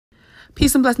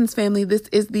Peace and blessings, family. This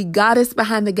is the goddess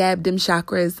behind the gab, Dim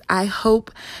Chakras. I hope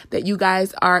that you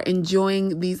guys are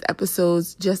enjoying these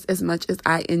episodes just as much as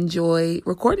I enjoy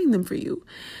recording them for you.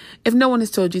 If no one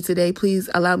has told you today, please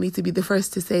allow me to be the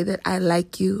first to say that I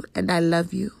like you and I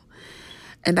love you.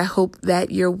 And I hope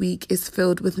that your week is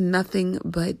filled with nothing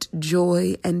but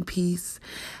joy and peace,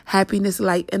 happiness,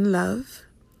 light, and love.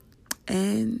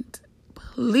 And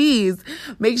please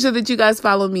make sure that you guys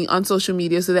follow me on social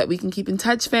media so that we can keep in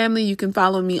touch, family. You can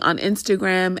follow me on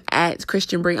Instagram at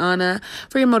Christian Brianna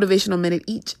for your motivational minute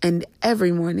each and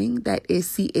every morning. That is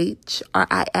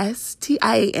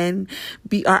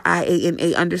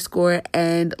CHRISTIANBRIANA_.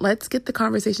 And let's get the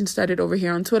conversation started over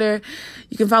here on Twitter.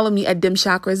 You can follow me at Dim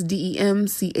Chakras,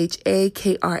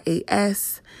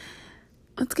 DEMCHAKRAS.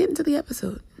 Let's get into the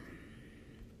episode.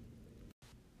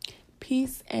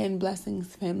 Peace and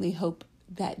blessings, family. Hope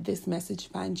that this message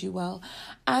finds you well.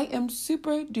 I am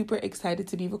super duper excited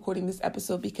to be recording this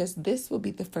episode because this will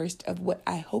be the first of what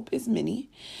I hope is many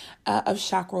of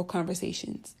chakra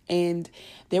conversations. And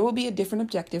there will be a different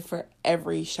objective for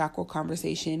every chakra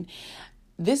conversation.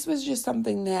 This was just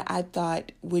something that I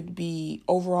thought would be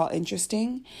overall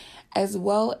interesting, as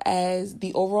well as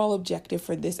the overall objective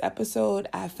for this episode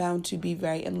I found to be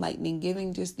very enlightening,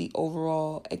 giving just the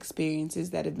overall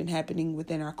experiences that have been happening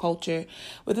within our culture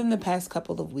within the past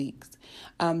couple of weeks.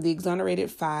 The Exonerated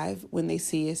Five, When They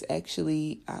See Us,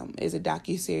 actually is a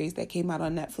docuseries that came out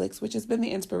on Netflix, which has been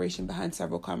the inspiration behind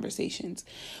several conversations,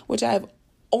 which I've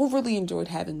overly enjoyed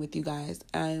having with you guys.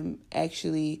 I'm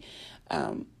actually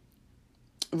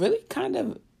really kind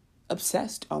of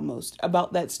obsessed almost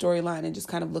about that storyline and just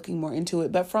kind of looking more into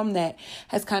it. But from that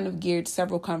has kind of geared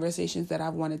several conversations that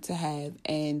I've wanted to have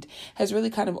and has really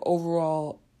kind of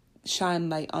overall shine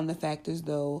light on the fact as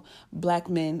though Black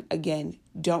men, again,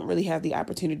 don't really have the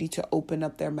opportunity to open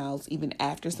up their mouths even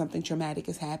after something traumatic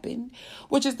has happened,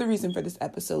 which is the reason for this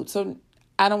episode. So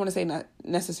I don't want to say not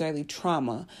necessarily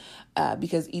trauma,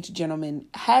 because each gentleman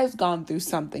has gone through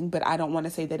something, but I don't want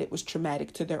to say that it was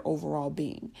traumatic to their overall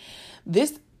being.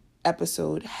 This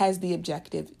episode has the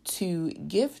objective to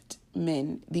gift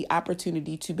men the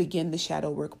opportunity to begin the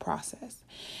shadow work process.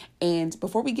 And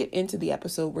before we get into the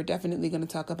episode, we're definitely going to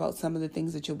talk about some of the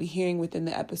things that you'll be hearing within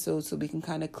the episode so we can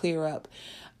kind of clear up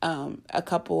a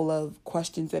couple of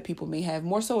questions that people may have,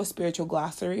 more so a spiritual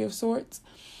glossary of sorts.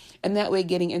 And that way,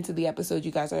 getting into the episode,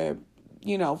 you guys are,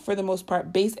 for the most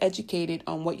part, base educated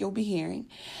on what you'll be hearing.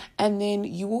 And then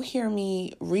you will hear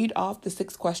me read off the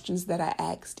 6 questions that I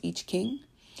asked each king.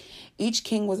 Each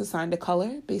king was assigned a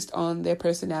color based on their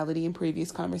personality in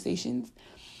previous conversations.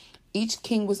 Each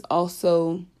king was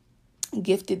also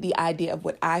gifted the idea of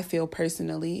what I feel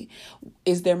personally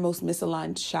is their most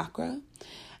misaligned chakra.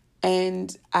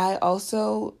 And I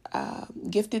also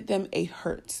gifted them a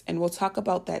hertz, and we'll talk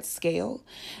about that scale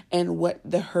and what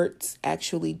the hertz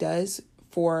actually does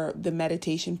for the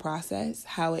meditation process,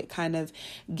 how it kind of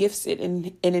gifts it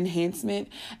an enhancement,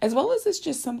 as well as it's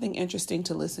just something interesting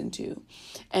to listen to.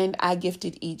 And I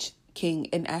gifted each king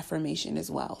an affirmation as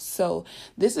well. So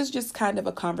this is just kind of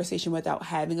a conversation without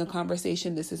having a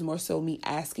conversation. This is more so me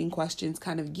asking questions,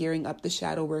 kind of gearing up the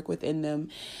shadow work within them,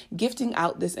 gifting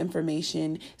out this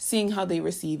information, seeing how they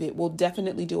receive it. We'll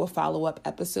definitely do a follow-up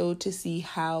episode to see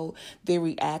how they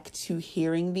react to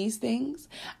hearing these things.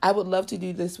 I would love to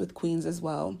do this with queens as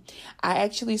well. I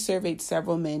actually surveyed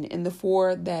several men, and the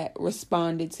 4 that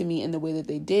responded to me in the way that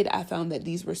they did, I found that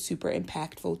these were super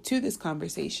impactful to this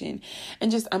conversation.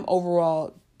 And just I'm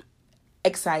overall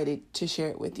excited to share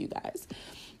it with you guys.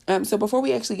 So before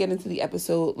we actually get into the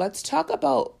episode, let's talk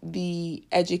about the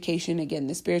education, again,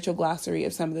 the spiritual glossary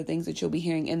of some of the things that you'll be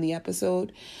hearing in the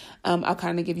episode. I'll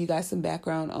kind of give you guys some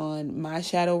background on my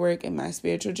shadow work and my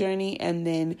spiritual journey, and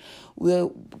then we'll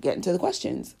get into the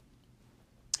questions.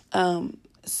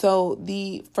 So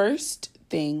the first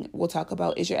thing we'll talk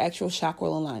about is your actual chakra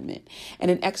alignment, and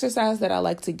an exercise that I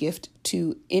like to gift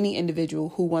to any individual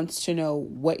who wants to know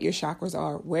what your chakras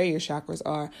are, where your chakras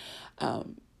are,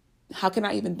 how can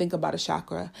I even think about a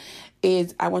chakra,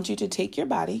 is I want you to take your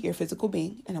body, your physical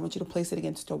being, and I want you to place it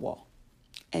against a wall.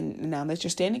 And now that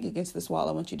you're standing against this wall,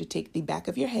 I want you to take the back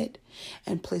of your head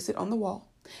and place it on the wall,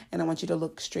 and I want you to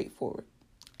look straight forward.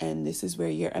 And this is where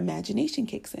your imagination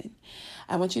kicks in.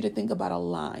 I want you to think about a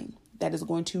line that is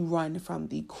going to run from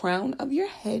the crown of your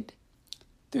head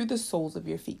through the soles of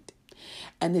your feet.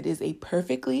 And it is a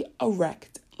perfectly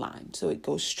erect line. So it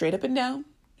goes straight up and down,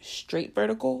 straight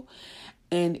vertical,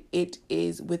 and it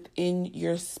is within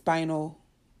your spinal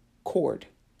cord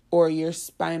or your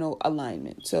spinal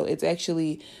alignment. So it's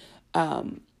actually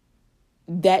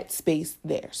that space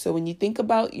there. So when you think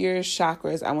about your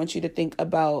chakras, I want you to think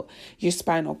about your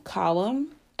spinal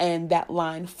column and that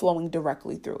line flowing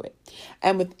directly through it.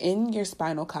 And within your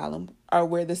spinal column are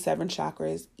where the 7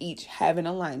 chakras each have an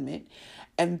alignment.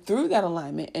 And through that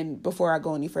alignment, and before I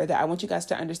go any further, I want you guys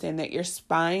to understand that your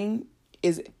spine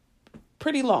is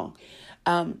pretty long.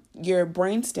 Your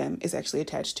brainstem is actually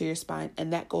attached to your spine,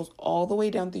 and that goes all the way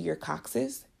down through your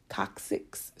coccyx,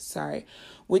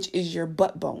 which is your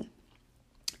butt bone.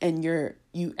 And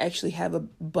you actually have a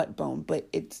butt bone, but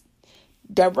it's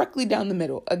directly down the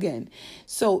middle again.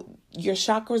 So your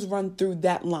chakras run through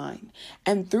that line.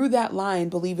 And through that line,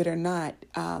 believe it or not,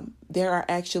 there are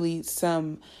actually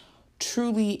some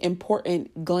truly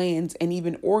important glands and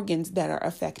even organs that are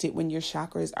affected when your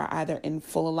chakras are either in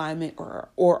full alignment or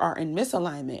are in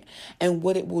misalignment, and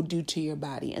what it will do to your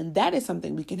body. And that is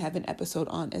something we can have an episode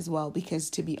on as well,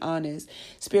 because to be honest,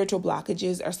 spiritual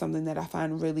blockages are something that I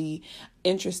find really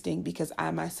interesting, because I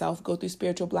myself go through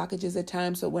spiritual blockages at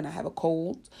times. So when I have a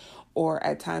cold, or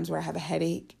at times where I have a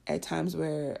headache, at times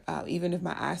where even if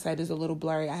my eyesight is a little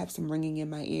blurry, I have some ringing in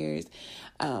my ears.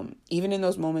 Even in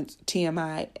those moments,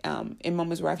 TMI, in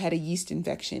moments where I've had a yeast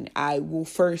infection, I will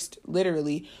first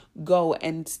literally go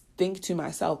and think to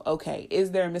myself, okay,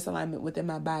 is there a misalignment within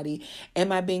my body?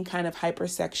 Am I being kind of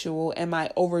hypersexual? Am I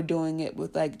overdoing it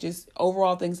with like just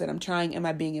overall things that I'm trying? Am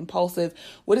I being impulsive?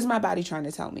 What is my body trying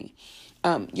to tell me?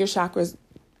 Your chakras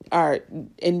are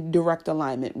in direct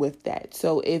alignment with that.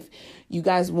 So if you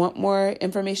guys want more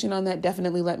information on that,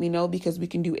 definitely let me know, because we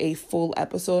can do a full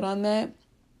episode on that,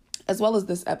 as well as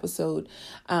this episode.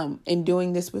 In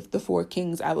doing this with the 4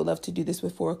 kings, I would love to do this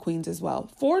with 4 queens as well.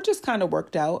 4 just kind of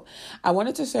worked out. I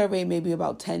wanted to survey maybe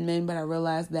about 10 men, but I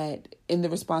realized that in the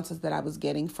responses that I was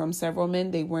getting from several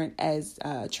men, they weren't as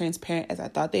transparent as I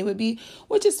thought they would be,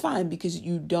 which is fine, because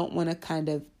you don't want to kind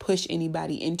of push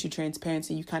anybody into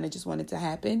transparency. You kind of just want it to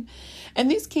happen.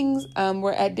 And these kings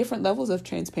were at different levels of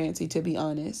transparency, to be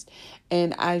honest.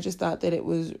 And I just thought that it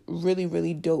was really,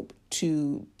 really dope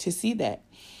to see that.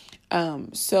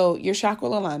 So your chakra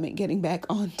alignment, getting back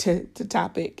on to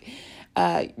topic,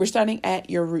 we're starting at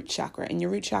your root chakra, and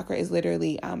your root chakra is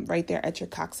literally right there at your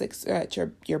coccyx, or at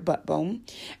your butt bone,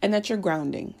 and that's your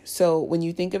grounding. So when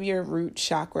you think of your root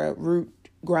chakra, root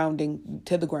grounding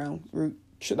to the ground, root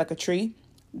like a tree,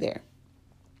 there.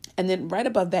 And then right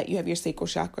above that, you have your sacral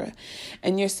chakra,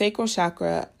 and your sacral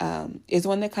chakra is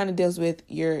one that kind of deals with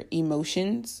your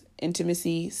emotions,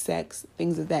 intimacy, sex,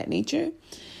 things of that nature.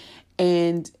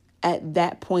 And at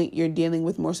that point, you're dealing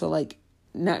with more so like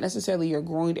not necessarily your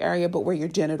groin area, but where your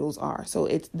genitals are. So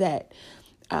it's that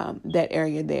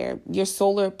area there. Your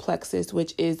solar plexus,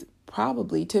 which is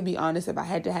probably, to be honest, if I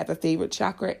had to have a favorite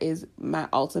chakra, is my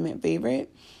ultimate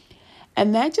favorite.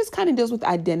 And that just kind of deals with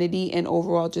identity and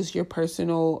overall just your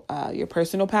personal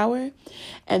power.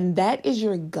 And that is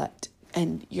your gut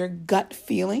and your gut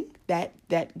feeling, that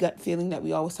gut feeling that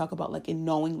we always talk about, like in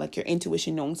knowing, like your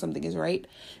intuition, knowing something is right.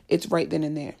 It's right then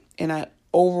and there. And I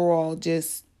overall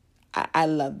just, I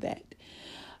love that.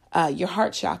 Your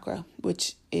heart chakra,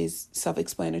 which is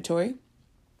self-explanatory,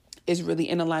 is really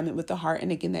in alignment with the heart.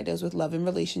 And again, that deals with love and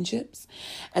relationships.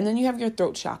 And then you have your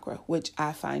throat chakra, which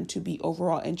I find to be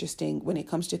overall interesting when it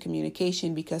comes to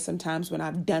communication, because sometimes when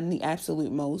I've done the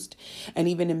absolute most, and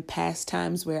even in past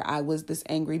times where I was this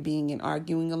angry being and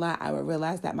arguing a lot, I would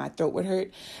realize that my throat would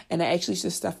hurt. And I actually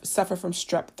just suffer from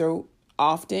strep throat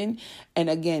often. And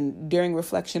again, during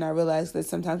reflection, I realized that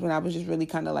sometimes when I was just really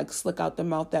kind of like slick out the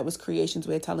mouth, that was creation's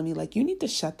way of telling me like, you need to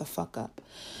shut the fuck up.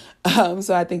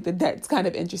 So I think that that's kind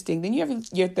of interesting. Then you have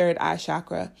your third eye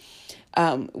chakra,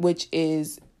 which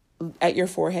is at your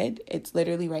forehead. It's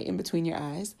literally right in between your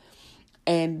eyes.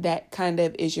 And that kind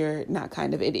of is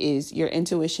it is your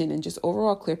intuition and just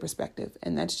overall clear perspective.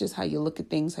 And that's just how you look at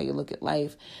things, how you look at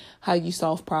life, how you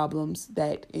solve problems.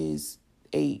 That is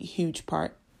a huge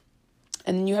part.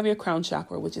 And then you have your crown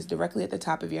chakra, which is directly at the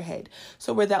top of your head.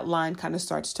 So where that line kind of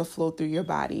starts to flow through your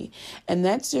body. And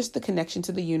that's just the connection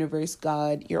to the universe,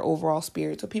 God, your overall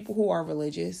spirit. So people who are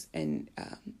religious and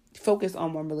focus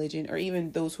on one religion, or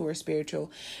even those who are spiritual,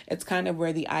 it's kind of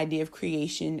where the idea of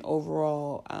creation,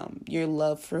 overall, your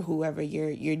love for whoever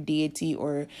your deity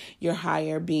or your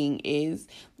higher being is,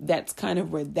 that's kind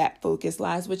of where that focus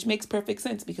lies, which makes perfect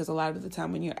sense, because a lot of the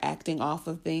time when you're acting off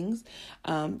of things,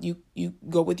 you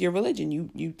go with your religion,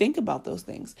 you think about those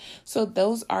things. So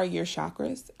those are your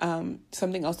chakras.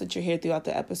 Something else that you'll hear throughout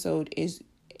the episode is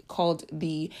called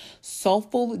the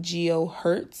Solfeggio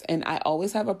Hertz, and I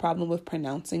always have a problem with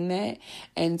pronouncing that,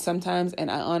 and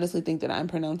I honestly think that I'm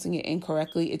pronouncing it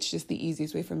incorrectly. It's just the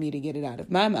easiest way for me to get it out of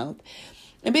my mouth.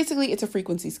 And basically, it's a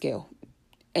frequency scale.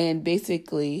 And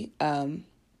basically,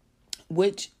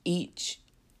 which each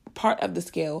part of the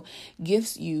scale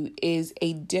gives you is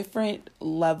a different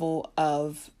level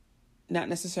of, not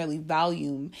necessarily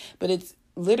volume, but it's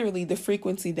literally the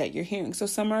frequency that you're hearing. So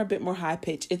some are a bit more high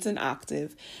pitched. It's an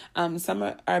octave. Some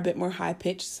are a bit more high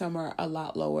pitched. Some are a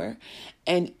lot lower.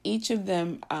 And each of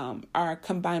them are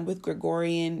combined with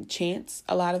Gregorian chants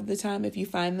a lot of the time. If you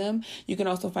find them, you can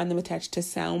also find them attached to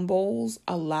sound bowls.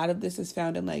 A lot of this is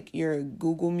found in like your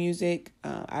Google Music.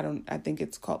 I think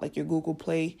it's called like your Google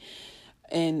Play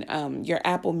and your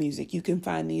Apple Music. You can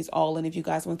find these all. And if you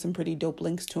guys want some pretty dope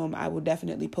links to them, I will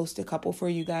definitely post a couple for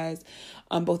you guys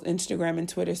on both Instagram and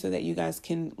Twitter so that you guys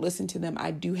can listen to them.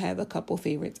 I do have a couple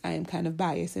favorites. I am kind of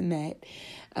biased in that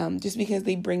just because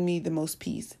they bring me the most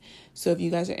peace. So if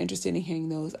you guys are interested in hearing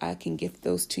those, I can gift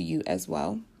those to you as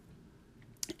well.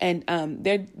 And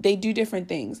they do different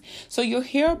things. So you'll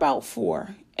hear about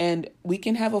 4, and we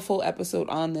can have a full episode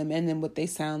on them and then what they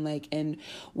sound like and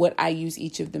what I use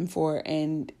each of them for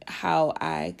and how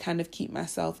I kind of keep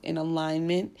myself in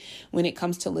alignment when it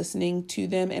comes to listening to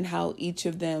them, and how each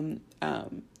of them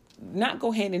not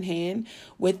go hand in hand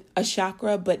with a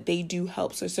chakra, but they do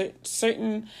help. So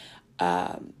certain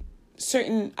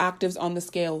octaves on the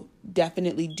scale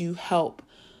definitely do help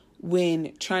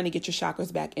when trying to get your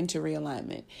chakras back into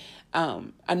realignment.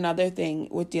 Another thing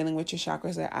with dealing with your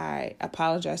chakras that I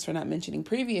apologize for not mentioning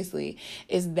previously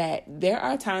is that there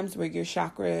are times where your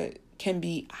chakra can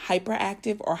be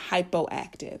hyperactive or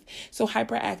hypoactive. So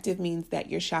hyperactive means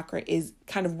that your chakra is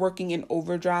kind of working in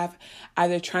overdrive,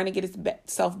 either trying to get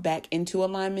itself back into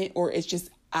alignment or it's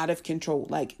just out of control.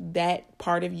 Like that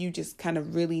part of you just kind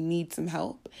of really needs some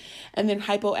help. And then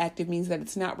hypoactive means that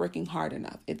it's not working hard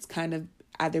enough. It's kind of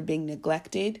either being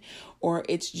neglected or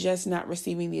it's just not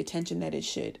receiving the attention that it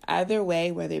should. Either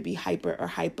way, whether it be hyper or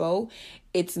hypo,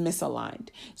 it's misaligned.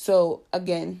 So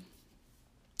again,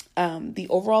 the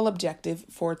overall objective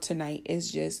for tonight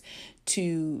is just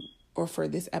for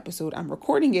this episode, I'm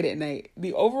recording it at night.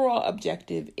 The overall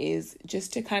objective is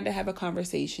just to kind of have a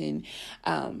conversation,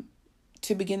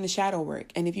 to begin the shadow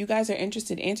work. And if you guys are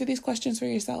interested, answer these questions for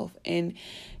yourself and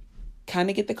kind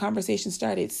of get the conversation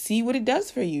started. See what it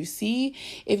does for you. See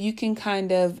if you can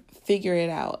kind of figure it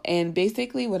out. And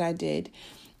basically what I did,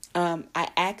 I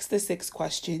asked the 6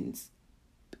 questions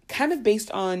kind of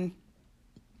based on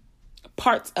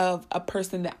parts of a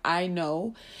person that I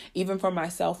know, even for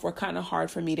myself, were kind of hard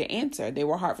for me to answer. They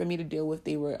were hard for me to deal with.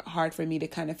 They were hard for me to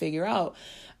kind of figure out.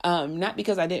 Not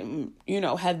because I didn't,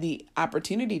 have the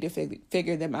opportunity to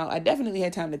figure them out. I definitely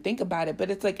had time to think about it, but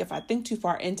it's like, if I think too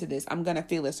far into this, I'm going to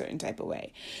feel a certain type of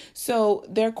way. So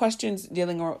there are questions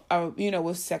dealing,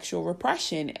 with sexual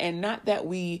repression, and not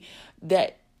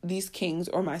that these kings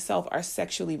or myself are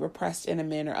sexually repressed in a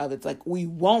manner of it's like we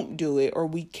won't do it or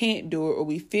we can't do it or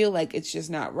we feel like it's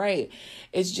just not right.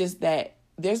 It's just that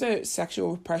there's a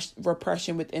sexual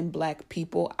repression within Black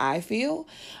people, I feel.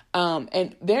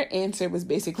 And their answer was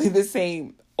basically the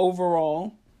same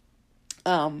overall.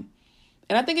 And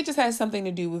I think it just has something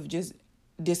to do with just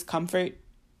discomfort.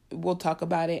 We'll talk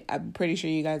about it. I'm pretty sure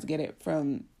you guys get it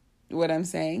from what I'm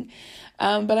saying.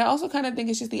 But I also kind of think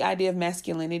it's just the idea of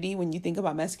masculinity. When you think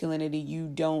about masculinity, you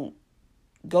don't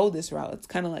go this route. It's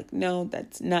kind of like, no,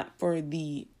 that's not for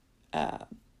the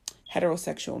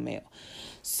heterosexual male.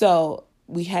 So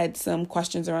we had some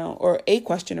questions a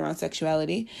question around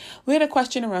sexuality. We had a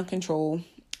question around control.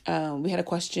 We had a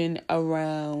question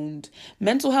around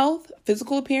mental health,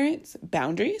 physical appearance,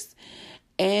 boundaries.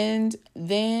 And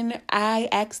then I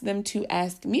asked them to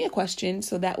ask me a question.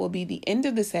 So that will be the end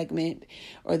of the segment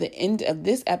or the end of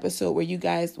this episode where you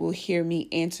guys will hear me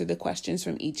answer the questions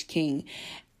from each king.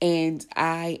 And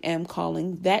I am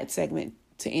calling that segment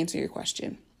to answer your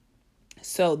question.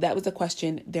 So that was a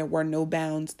question. There were no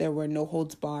bounds. There were no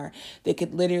holds bar. They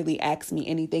could literally ask me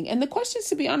anything. And the questions,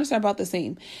 to be honest, are about the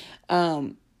same.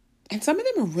 And some of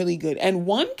them are really good. And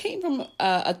one came from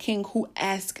a king who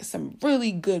asked some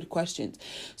really good questions.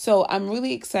 So I'm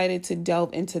really excited to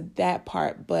delve into that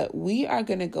part. But we are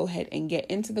going to go ahead and get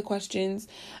into the questions.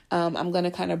 I'm going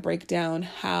to kind of break down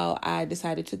how I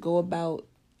decided to go about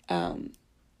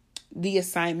the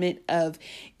assignment of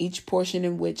each portion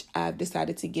in which I've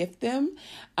decided to gift them.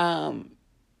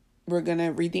 We're going to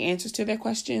read the answers to their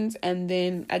questions. And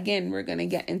then, again, we're going to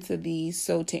get into the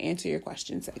So to Answer Your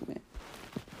Question segment.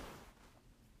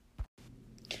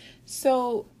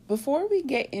 So before we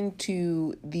get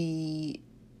into the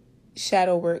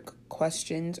shadow work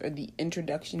questions or the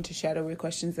introduction to shadow work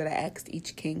questions that I asked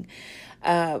each king,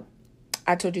 I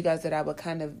told you guys that I would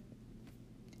kind of,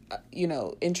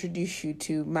 introduce you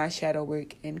to my shadow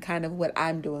work and kind of what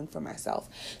I'm doing for myself.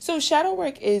 So shadow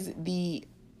work is the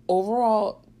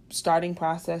overall starting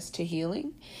process to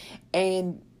healing.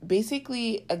 And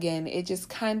basically, again, it just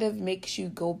kind of makes you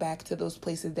go back to those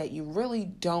places that you really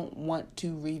don't want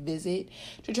to revisit,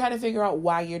 to try to figure out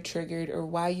why you're triggered or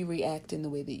why you react in the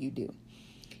way that you do.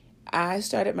 I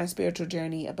started my spiritual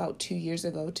journey about 2 years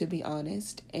ago, to be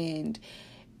honest, and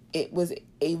it was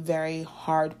a very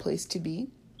hard place to be.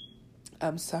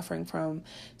 I'm suffering from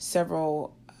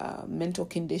several mental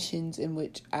conditions in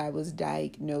which I was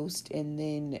diagnosed and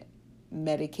then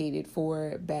medicated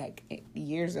for back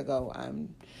years ago.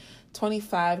 I'm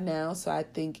 25 now, so I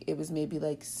think it was maybe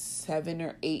like 7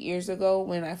 or 8 years ago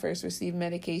when I first received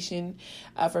medication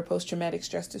for post-traumatic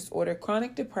stress disorder,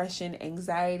 chronic depression,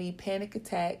 anxiety, panic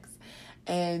attacks,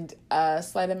 and a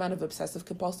slight amount of obsessive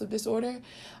compulsive disorder.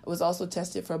 I was also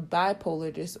tested for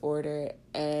bipolar disorder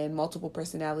and multiple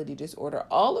personality disorder,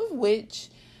 all of which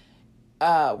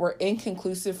were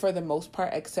inconclusive for the most part,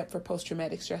 except for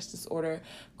post-traumatic stress disorder,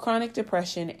 chronic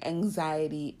depression,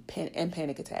 anxiety, and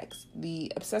panic attacks.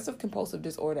 The obsessive compulsive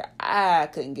disorder, I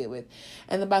couldn't get with.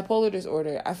 And the bipolar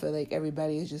disorder, I feel like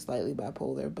everybody is just slightly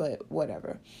bipolar, but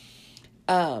whatever.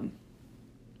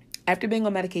 After being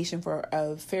on medication for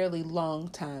a fairly long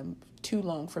time, too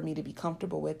long for me to be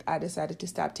comfortable with, I decided to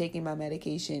stop taking my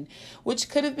medication, which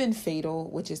could have been fatal,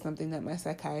 which is something that my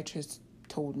psychiatrist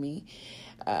told me.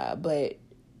 But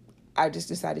I just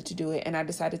decided to do it, and I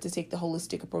decided to take the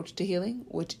holistic approach to healing,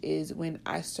 which is when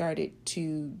I started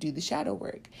to do the shadow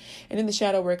work. And in the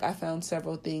shadow work, I found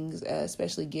several things,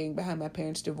 especially gearing behind my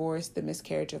parents' divorce, the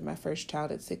miscarriage of my first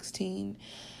child at 16,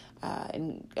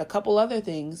 and a couple other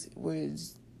things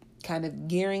was kind of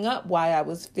gearing up why I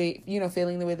was,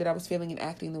 feeling the way that I was feeling and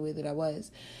acting the way that I was.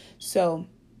 So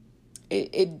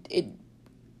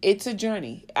it's a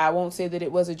journey. I won't say that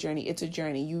it was a journey. It's a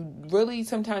journey. You really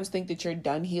sometimes think that you're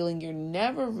done healing. You're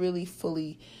never really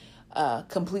fully,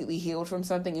 completely healed from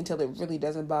something until it really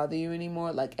doesn't bother you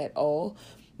anymore, like at all.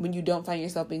 When you don't find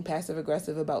yourself being passive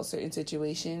aggressive about certain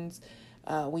situations,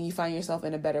 when you find yourself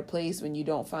in a better place, when you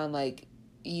don't find like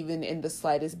even in the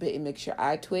slightest bit, it makes your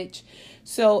eye twitch.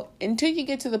 So until you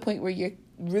get to the point where you're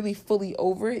really fully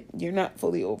over it, you're not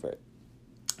fully over it.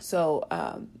 So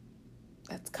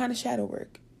that's kind of shadow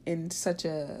work in such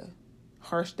a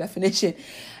harsh definition.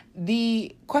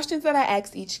 The questions that I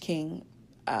asked each king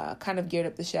kind of geared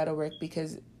up the shadow work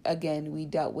because, again, we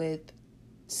dealt with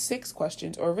 6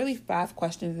 questions, or really 5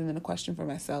 questions, and then a question for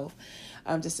myself,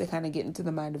 just to kind of get into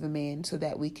the mind of a man so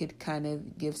that we could kind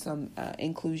of give some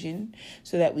inclusion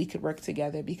so that we could work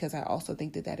together, because I also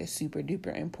think that that is super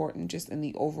duper important just in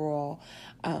the overall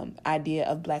idea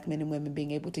of Black men and women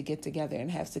being able to get together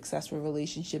and have successful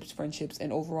relationships, friendships,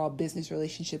 and overall business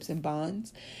relationships and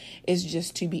bonds, is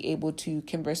just to be able to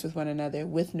converse with one another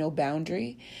with no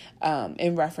boundary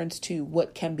in reference to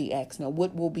what can be asked. Now,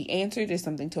 what will be answered is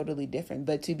something totally different,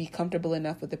 but to be comfortable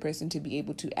enough with the person to be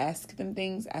able to ask them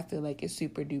things, I feel like is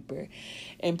super duper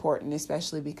important,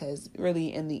 especially because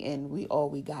really in the end, we all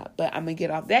we got. But I'm going to get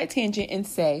off that tangent and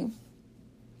say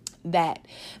that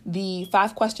the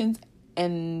 5 questions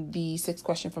and the 6th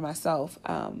question for myself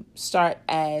start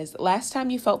as: last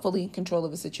time you felt fully in control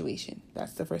of a situation.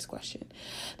 That's the first question.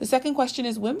 The second question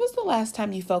is: when was the last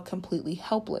time you felt completely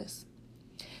helpless?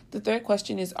 The third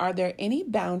question is: are there any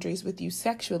boundaries with you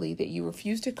sexually that you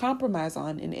refuse to compromise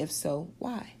on, and if so,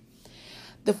 why?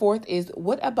 The fourth is: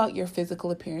 what about your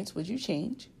physical appearance would you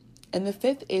change? And the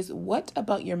 5th is: what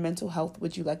about your mental health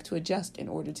would you like to adjust in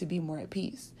order to be more at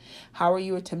peace? How are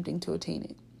you attempting to attain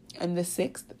it? And the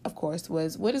 6th, of course,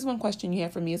 was: what is one question you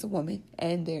have for me as a woman?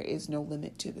 And there is no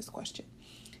limit to this question.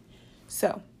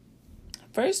 So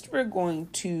first, we're going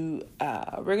to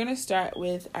start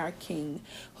with our king,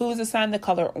 who is assigned the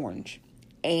color orange.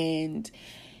 And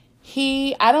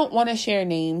I don't want to share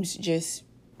names just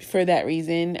for that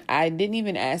reason. I didn't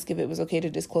even ask if it was okay to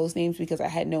disclose names because I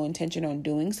had no intention on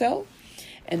doing so.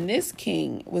 And this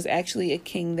king was actually a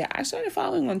king that I started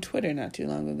following on Twitter not too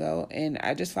long ago. And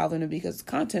I just followed him because his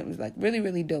content was like really,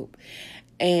 really dope.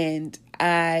 And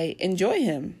I enjoy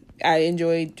him. I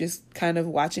enjoy just kind of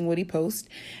watching what he posts.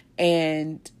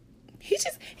 And he's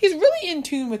really in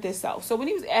tune with himself. So when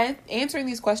he was answering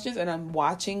these questions and I'm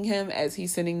watching him as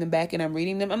he's sending them back and I'm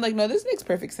reading them, I'm like, no, this makes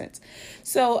perfect sense.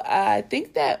 So I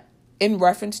think that in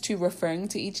reference to referring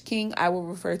to each king, I will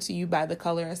refer to you by the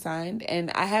color assigned,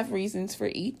 and I have reasons for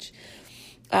each.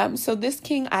 So this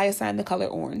king, I assigned the color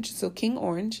orange. So King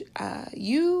Orange,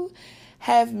 you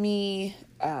have me,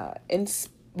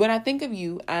 when I think of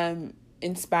you, I'm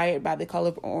inspired by the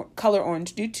color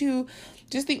orange due to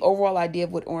just the overall idea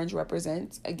of what orange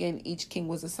represents. Again, each king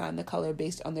was assigned the color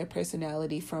based on their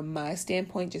personality from my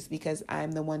standpoint, just because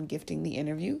I'm the one gifting the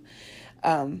interview.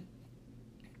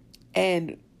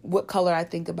 and what color I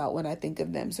think about when I think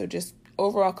of them. So just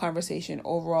overall conversation,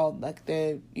 overall like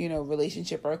the,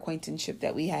 relationship or acquaintanceship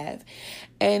that we have.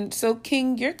 And so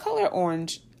King, your color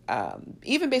orange,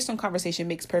 even based on conversation,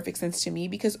 makes perfect sense to me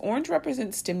because orange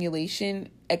represents stimulation,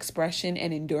 expression,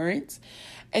 and endurance.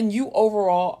 And you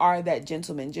overall are that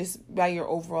gentleman. Just by your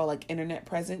overall like internet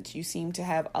presence, you seem to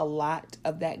have a lot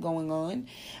of that going on.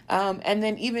 And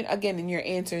then even again in your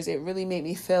answers, it really made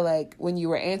me feel like when you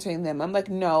were answering them, I'm like,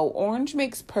 no, orange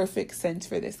makes perfect sense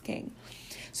for this king.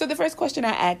 So the first question I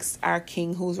asked our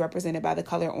king, who's represented by the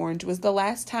color orange, was the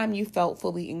last time you felt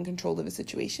fully in control of a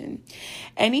situation.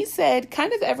 And he said,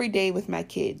 kind of every day with my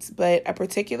kids, but a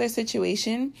particular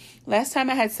situation, last time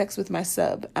I had sex with my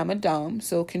sub. I'm a dom,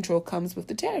 so control comes with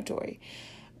the territory,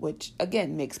 which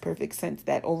again makes perfect sense.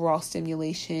 That overall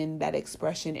stimulation, that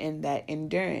expression, and that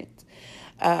endurance.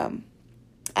 I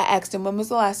asked him, when was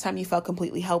the last time you felt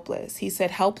completely helpless? He said,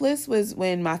 helpless was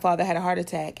when my father had a heart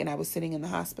attack and I was sitting in the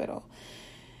hospital.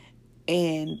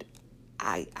 And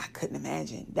I couldn't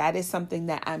imagine. That is something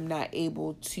that I'm not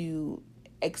able to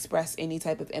express any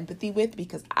type of empathy with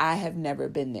because I have never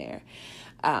been there.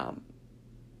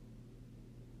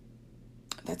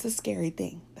 That's a scary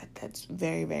thing. That's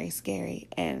very, very scary.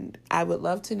 And I would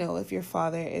love to know if your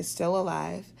father is still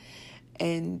alive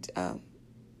and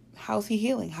how's he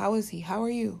healing? How is he? How are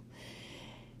you?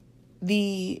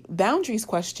 The boundaries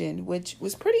question, which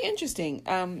was pretty interesting.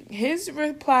 His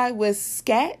reply was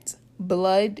scat,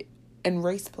 blood, and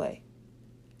race play.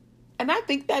 And I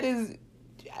think that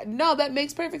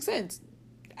makes perfect sense.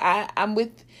 I'm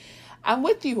with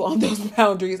you on those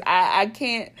boundaries. I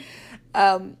can't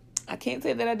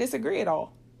say that I disagree at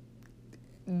all.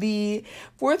 The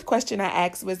fourth question I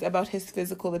asked was about his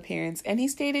physical appearance, and he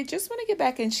stated, just want to get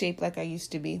back in shape like I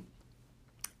used to be.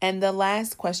 And the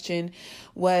last question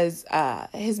was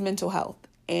his mental health.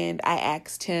 And I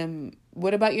asked him,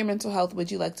 what about your mental health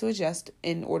would you like to adjust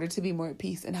in order to be more at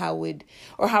peace? And how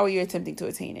are you attempting to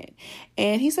attain it?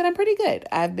 And he said, I'm pretty good.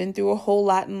 I've been through a whole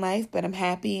lot in life, but I'm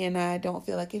happy and I don't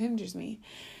feel like it hinders me.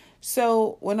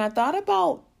 So when I thought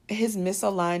about his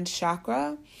misaligned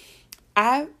chakra,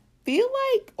 I feel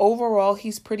like overall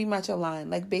he's pretty much aligned,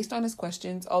 like based on his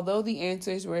questions, although the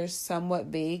answers were somewhat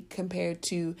vague compared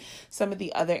to some of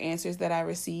the other answers that I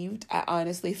received. I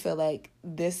honestly feel like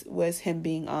this was him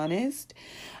being honest.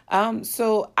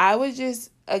 So I would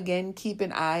just, again, keep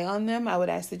an eye on them. I would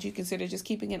ask that you consider just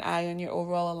keeping an eye on your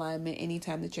overall alignment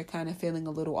anytime that you're kind of feeling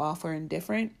a little off or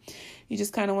indifferent. You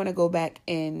just kind of want to go back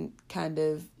and kind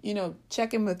of,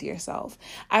 check in with yourself.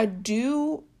 I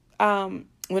do,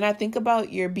 when I think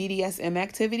about your BDSM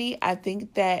activity, I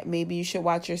think that maybe you should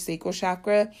watch your sacral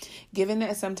chakra, given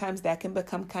that sometimes that can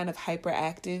become kind of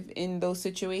hyperactive in those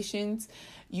situations.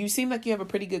 You seem like you have a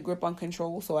pretty good grip on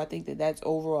control, so I think that that's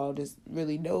overall just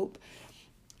really dope.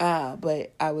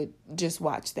 But I would just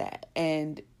watch that.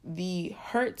 And the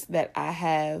hertz that I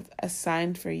have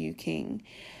assigned for you, King,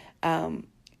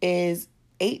 is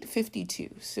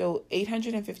 852. So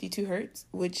 852 hertz,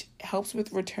 which helps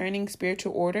with returning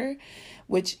spiritual order,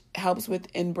 which helps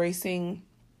with embracing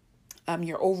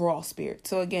your overall spirit.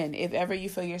 So again, if ever you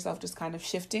feel yourself just kind of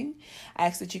shifting, I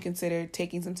ask that you consider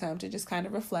taking some time to just kind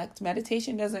of reflect.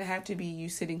 Meditation doesn't have to be you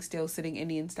sitting still, sitting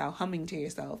Indian style, humming to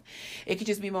yourself. It could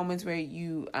just be moments where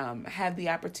you have the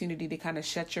opportunity to kind of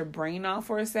shut your brain off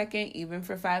for a second, even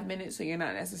for 5 minutes, so you're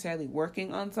not necessarily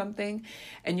working on something,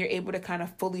 and you're able to kind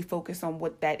of fully focus on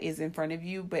what that is in front of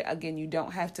you. But again, you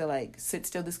don't have to like sit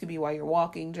still. This could be while you're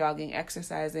walking, jogging,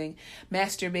 exercising,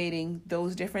 masturbating,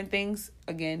 those different things.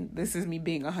 Again, this is me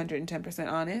being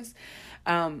 110% honest,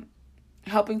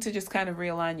 helping to just kind of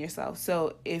realign yourself.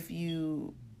 So if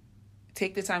you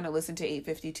take the time to listen to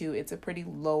 852, it's a pretty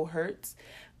low hertz,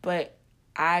 but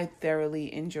I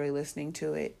thoroughly enjoy listening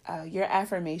to it. Your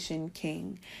affirmation,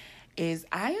 King, is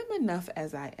I am enough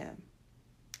as I am.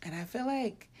 And I feel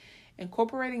like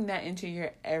incorporating that into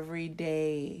your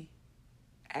everyday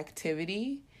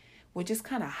activity would just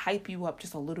kind of hype you up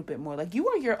just a little bit more. Like you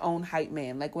are your own hype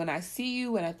man. Like when I see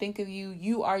you, when I think of you,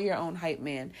 you are your own hype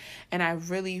man. And I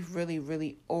really, really,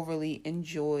 really overly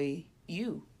enjoy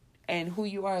you and who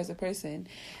you are as a person.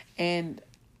 And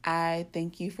I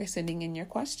thank you for sending in your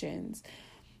questions.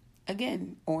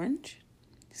 Again, orange,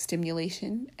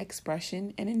 stimulation,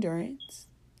 expression, and endurance.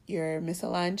 Your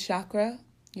misaligned chakra,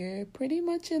 you're pretty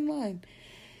much in line.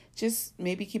 Just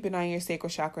maybe keep an eye on your sacral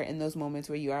chakra in those moments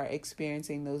where you are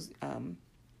experiencing those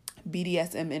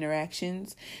BDSM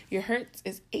interactions. Your hertz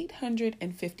is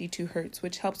 852 hertz,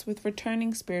 which helps with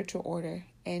returning spiritual order.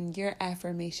 And your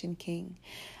affirmation, King,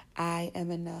 I am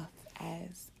enough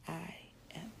as I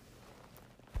am.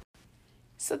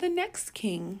 So the next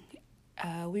king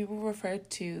we will refer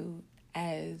to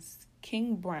as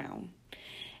King Brown.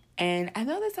 And I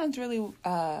know that sounds really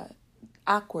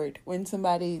awkward when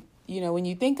somebody, when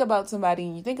you think about somebody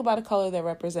and you think about a color that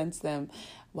represents them,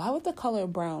 why would the color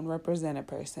brown represent a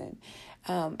person?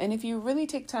 And if you really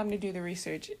take time to do the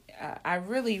research, I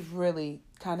really, really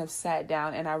kind of sat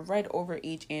down and I read over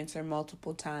each answer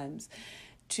multiple times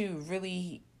to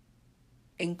really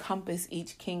encompass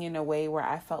each king in a way where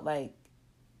I felt like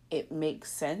it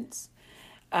makes sense.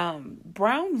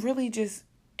 Brown really just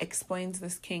explains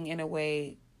this king in a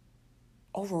way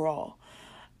overall.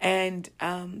 And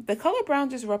the color brown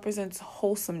just represents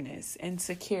wholesomeness and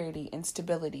security and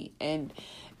stability. And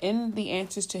in the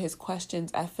answers to his questions,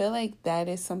 I feel like that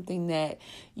is something that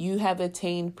you have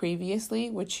attained previously,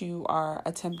 which you are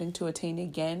attempting to attain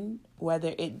again,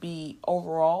 whether it be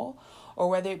overall or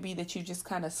whether it be that you just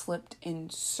kind of slipped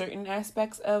in certain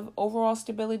aspects of overall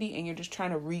stability and you're just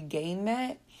trying to regain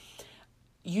that.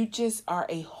 You just are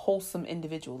a wholesome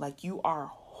individual. Like, you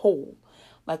are whole,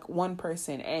 like one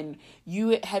person. And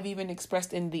you have even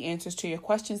expressed in the answers to your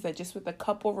questions that just with a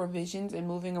couple revisions and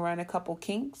moving around a couple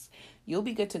kinks, you'll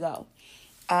be good to go.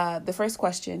 The first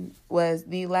question was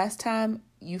the last time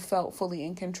you felt fully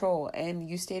in control. And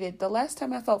you stated the last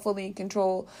time I felt fully in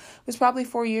control was probably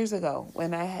 4 years ago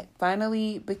when I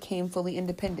finally became fully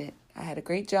independent. I had a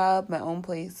great job, my own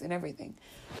place and everything.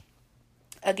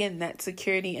 Again, that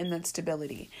security and that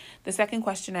stability. The second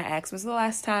question I asked was the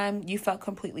last time you felt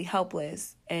completely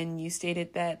helpless. And you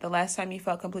stated that the last time you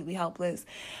felt completely helpless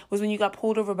was when you got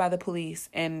pulled over by the police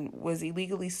and was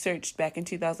illegally searched back in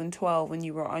 2012 when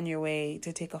you were on your way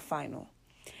to take a final.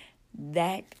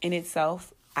 That in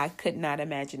itself, I could not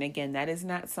imagine. Again, that is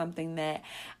not something that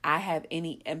I have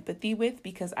any empathy with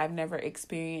because I've never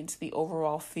experienced the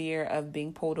overall fear of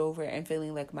being pulled over and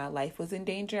feeling like my life was in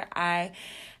danger. I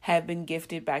have been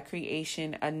gifted by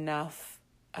creation enough,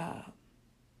 I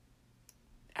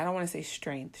don't want to say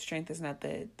strength. Strength is not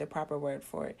the proper word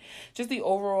for it. Just the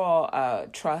overall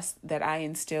trust that I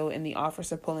instill in the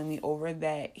officer pulling me over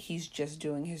that he's just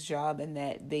doing his job and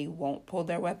that they won't pull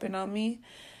their weapon on me.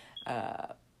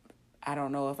 I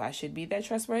don't know if I should be that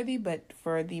trustworthy, but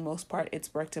for the most part,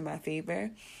 it's worked in my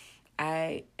favor.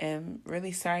 I am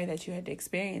really sorry that you had to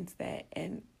experience that,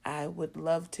 and I would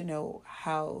love to know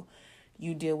how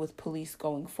you deal with police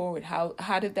going forward.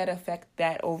 How did that affect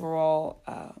that overall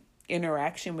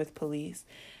interaction with police?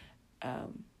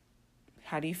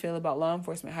 How do you feel about law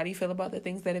enforcement? How do you feel about the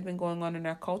things that have been going on in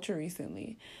our culture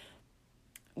recently?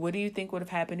 What do you think would have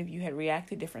happened if you had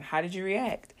reacted different? How did you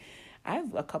react? I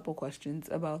have a couple questions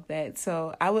about that.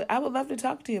 So I would love to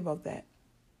talk to you about that.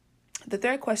 The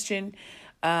third question,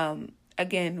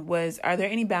 again, was, are there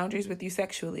any boundaries with you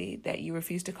sexually that you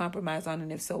refuse to compromise on?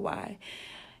 And if so, why?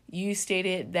 You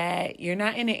stated that you're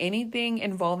not into anything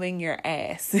involving your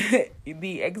ass.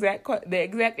 The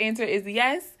exact answer is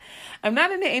yes. I'm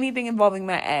not into anything involving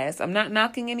my ass. I'm not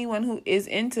knocking anyone who is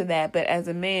into that. But as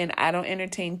a man, I don't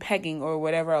entertain pegging or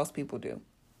whatever else people do.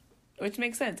 Which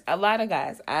makes sense. A lot of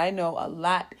guys, I know a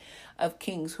lot of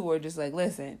kings who are just like,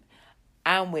 listen,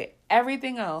 I'm with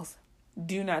everything else.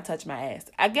 Do not touch my ass.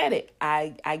 I get it.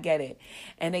 I get it.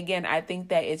 And again, I think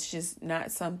that it's just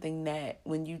not something that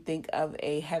when you think of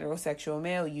a heterosexual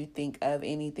male, you think of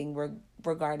anything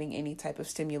regarding any type of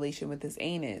stimulation with his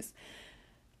anus.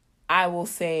 I won't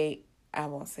say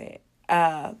it.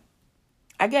 I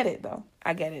get it though.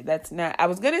 I get it. That's not, I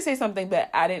was going to say something, but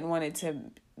I didn't want it to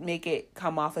make it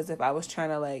come off as if I was trying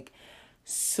to like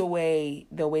sway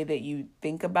the way that you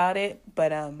think about it.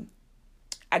 But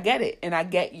I get it. And I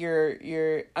get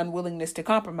your unwillingness to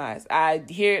compromise. I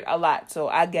hear it a lot. So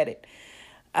I get it.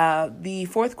 The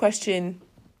fourth question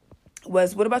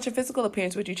was, what about your physical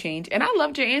appearance would you change? And I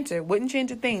loved your answer. Wouldn't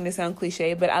change a thing, to sound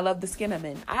cliche, but I love the skin I'm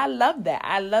in. I love that.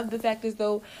 I love the fact as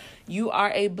though you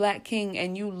are a Black king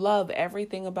and you love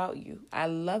everything about you. I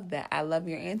love that. I love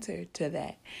your answer to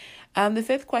that. The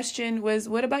fifth question was,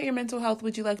 what about your mental health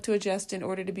would you like to adjust in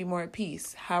order to be more at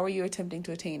peace? How are you attempting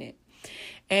to attain it?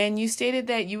 And you stated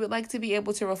that you would like to be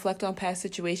able to reflect on past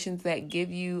situations that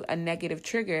give you a negative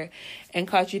trigger and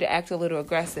cause you to act a little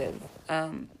aggressive.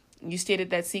 You stated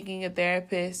that seeking a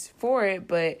therapist for it,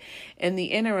 but in the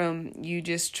interim, you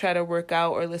just try to work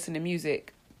out or listen to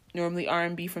music, normally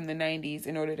R&B from the 90s,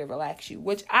 in order to relax you,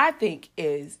 which I think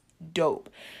is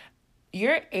dope.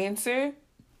 Your answer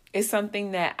is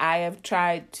something that I have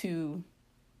tried to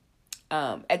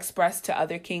express to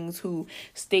other kings who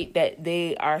state that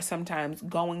they are sometimes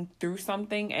going through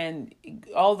something. And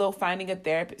although finding a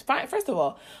therapist, first of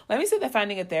all, let me say that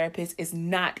finding a therapist is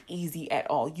not easy at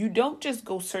all. You don't just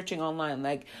go searching online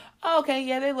like, oh, okay,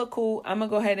 yeah, they look cool, I'm gonna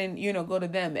go ahead and, go to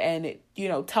them and,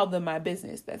 tell them my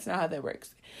business. That's not how that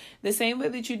works. The same way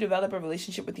that you develop a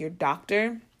relationship with your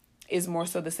doctor is more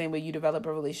so the same way you develop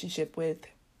a relationship with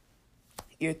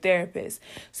your therapist.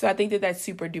 So I think that that's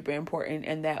super duper important,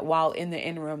 and that while in the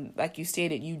interim, like you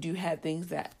stated, you do have things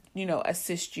that,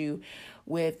 assist you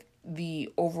with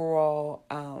the overall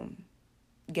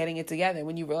getting it together.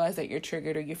 When you realize that you're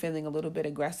triggered or you're feeling a little bit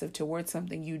aggressive towards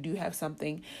something, you do have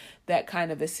something that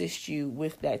kind of assists you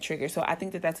with that trigger. So I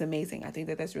think that that's amazing. I think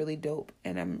that that's really dope,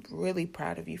 and I'm really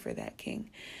proud of you for that, King.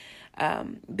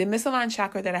 The misaligned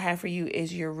chakra that I have for you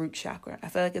is your root chakra. I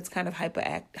feel like it's kind of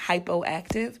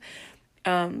hypoactive.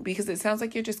 Because it sounds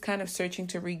like you're just kind of searching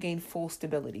to regain full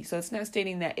stability. So it's not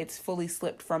stating that it's fully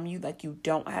slipped from you, like you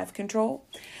don't have control.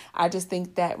 I just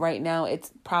think that right now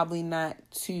it's probably not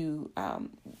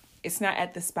it's not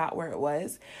at the spot where it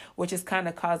was, which is kind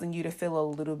of causing you to feel a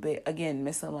little bit, again,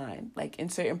 misaligned. Like in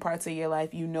certain parts of your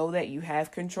life, you know that you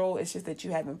have control. It's just that you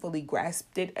haven't fully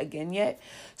grasped it again yet.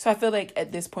 So I feel like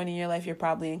at this point in your life, you're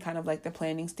probably in kind of like the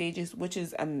planning stages, which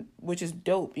is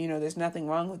dope. There's nothing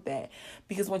wrong with that,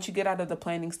 because once you get out of the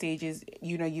planning stages,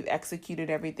 you've executed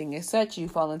everything as such, you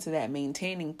fall into that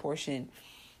maintaining portion,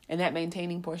 and that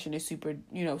maintaining portion is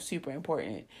super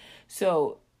important.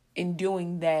 So in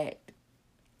doing that,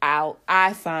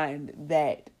 I find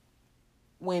that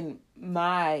when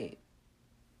my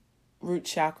root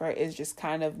chakra is just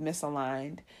kind of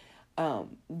misaligned,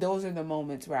 those are the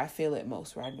moments where I feel it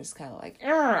most, where I'm just kind of like,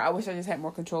 I wish I just had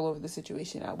more control over the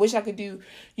situation. I wish I could do,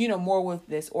 more with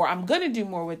this, or I'm going to do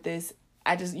more with this.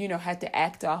 I just, had to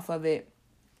act off of it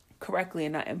correctly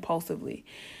and not impulsively,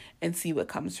 and see what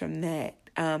comes from that.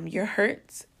 Your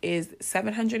Hertz is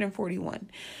 741,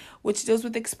 which deals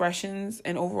with expressions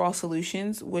and overall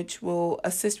solutions, which will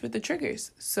assist with the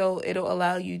triggers. So it'll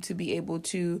allow you to be able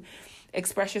to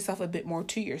express yourself a bit more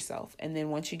to yourself. And then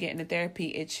once you get into therapy,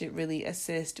 it should really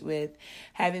assist with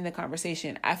having the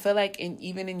conversation. I feel like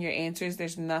even in your answers,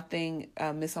 there's nothing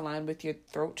misaligned with your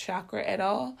throat chakra at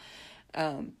all.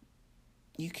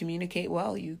 You communicate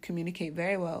well. You communicate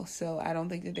very well. So I don't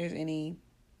think that there's any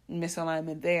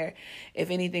misalignment there.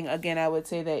 If anything, again, I would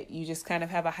say that you just kind of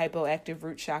have a hypoactive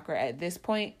root chakra at this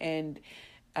point, and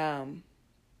I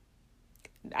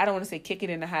don't want to say kick it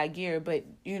into high gear, but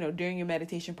during your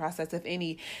meditation process, if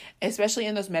any, especially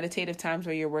in those meditative times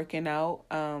where you're working out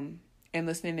and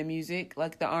listening to music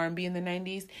like the R&B in the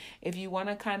 90s, if you want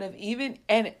to kind of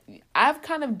and I've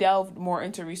kind of delved more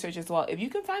into research as well. If you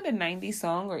can find a 90s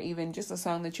song, or even just a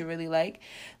song that you really like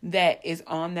that is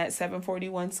on that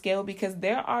 741 scale, because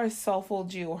there are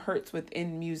solfeggio hertz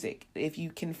within music. If you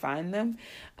can find them,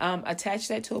 attach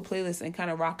that to a playlist and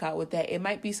kind of rock out with that. It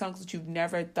might be songs that you've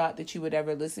never thought that you would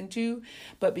ever listen to,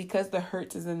 but because the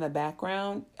hertz is in the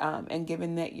background, and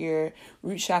given that your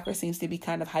root chakra seems to be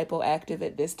kind of hypoactive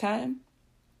at this time,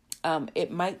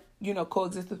 it might,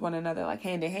 coexist with one another, like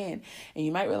hand in hand. And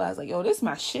you might realize like, yo, this is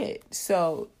my shit.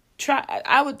 So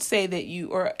I would say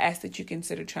that ask that you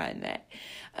consider trying that.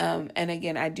 And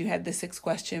again, I do have the 6th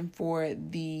question for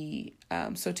the,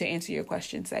 so to answer your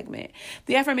question segment,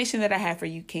 the affirmation that I have for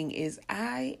you, King, is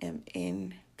I am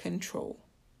in control.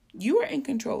 You are in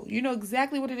control. You know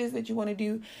exactly what it is that you want to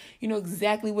do. You know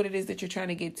exactly what it is that you're trying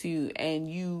to get to,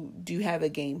 and you do have a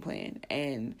game plan.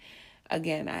 And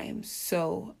again, I am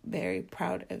so very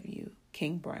proud of you,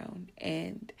 King Brown.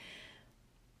 And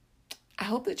I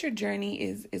hope that your journey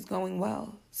is going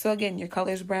well. So again, your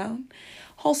color is brown.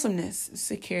 Wholesomeness,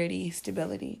 security,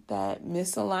 stability. That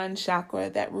misaligned chakra,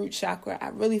 that root chakra, I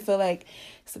really feel like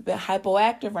it's a bit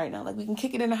hypoactive right now. Like we can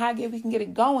kick it into high gear, we can get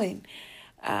it going.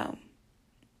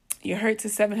 Your Hertz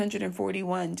is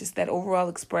 741. Just that overall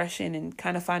expression and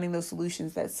kind of finding those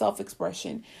solutions, that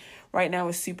self-expression right now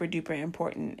is super duper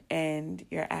important. And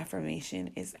your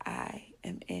affirmation is I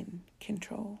am in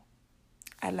control.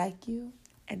 I like you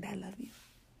and I love you.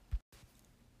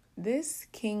 This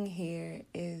king here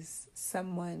is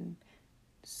someone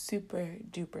super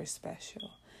duper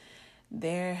special.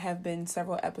 There have been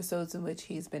several episodes in which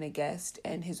he's been a guest,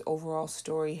 and his overall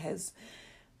story has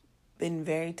been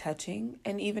very touching.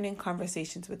 And even in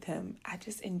conversations with him, I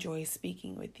just enjoy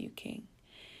speaking with you, King.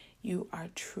 You are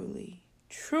truly,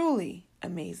 truly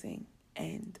amazing.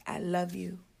 And I love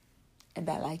you. And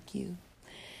I like you.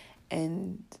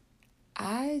 And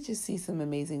I just see some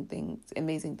amazing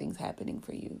things happening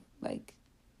for you, like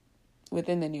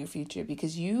within the near future,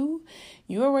 because you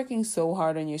are working so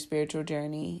hard on your spiritual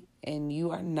journey. and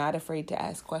you are not afraid to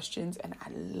ask questions, and I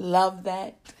love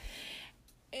that.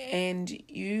 And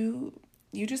you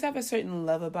just have a certain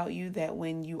love about you that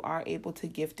when you are able to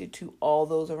gift it to all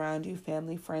those around you,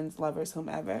 family, friends, lovers,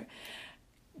 whomever,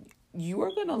 you are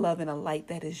going to love in a light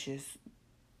that is just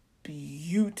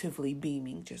beautifully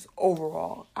beaming. Just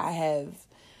overall, I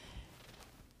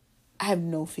have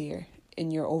no fear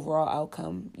in your overall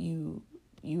outcome. You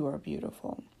are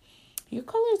beautiful. Your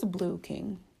color is blue,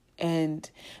 King. And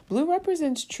blue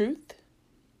represents truth,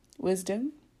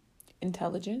 wisdom,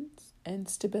 intelligence, and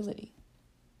stability.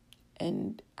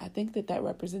 And I think that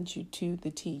represents you to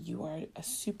the T. You are a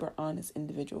super honest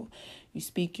individual. You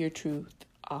speak your truth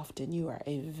often. You are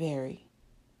a very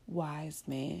wise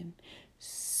man,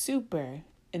 super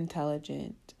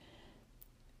intelligent,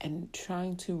 and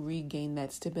trying to regain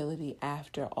that stability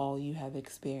after all you have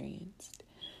experienced.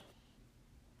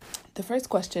 The first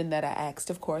question that I asked,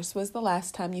 of course, was the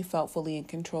last time you felt fully in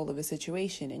control of a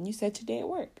situation. And you said today at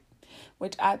work,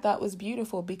 which I thought was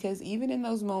beautiful, because even in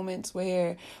those moments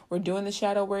where we're doing the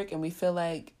shadow work and we feel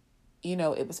like,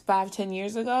 it was 5-10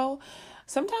 years ago,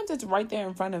 sometimes it's right there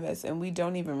in front of us and we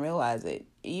don't even realize it.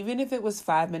 Even if it was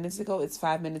 5 minutes ago, it's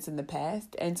 5 minutes in the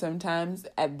past. And sometimes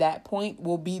at that point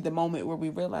will be the moment where we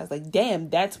realize, like, damn,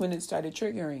 that's when it started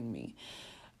triggering me.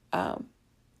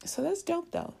 So that's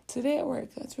dope, though. Today at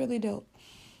work, that's really dope.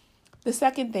 The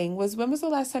second thing was, when was the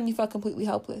last time you felt completely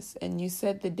helpless? And you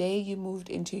said the day you moved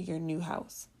into your new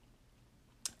house.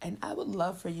 And I would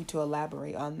love for you to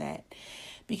elaborate on that,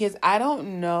 because I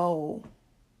don't know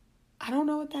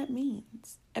what that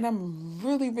means. And I'm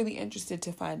really, really interested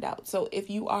to find out. So if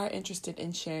you are interested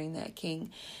in sharing that, King,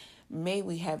 may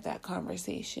we have that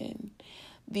conversation.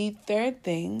 The third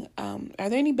thing, are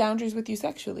there any boundaries with you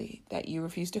sexually that you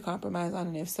refuse to compromise on?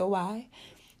 And if so, why?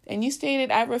 And you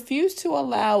stated, I refuse to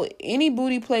allow any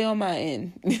booty play on my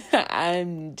end.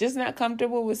 I'm just not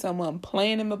comfortable with someone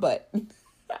playing in my butt. And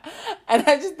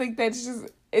I just think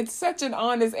it's such an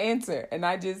honest answer. And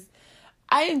I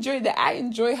enjoy that. I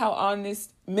enjoy how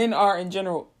honest men are in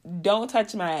general. Don't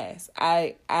touch my ass.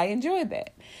 I enjoy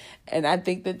that. And I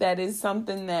think that is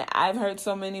something that I've heard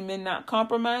so many men not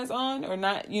compromise on, or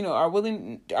not,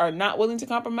 are not willing to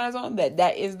compromise on,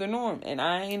 that is the norm. And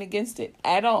I ain't against it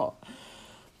at all.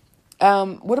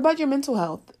 What about your mental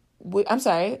health?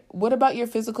 What about your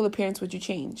physical appearance would you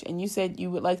change? And you said you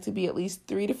would like to be at least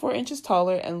 3 to 4 inches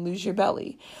taller and lose your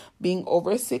belly, being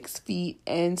over 6 feet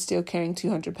and still carrying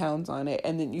 200 pounds on it.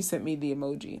 And then you sent me the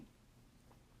emoji.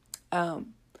 I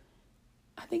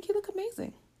think you look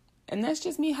amazing. And that's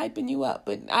just me hyping you up.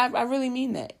 But I really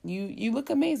mean that. You look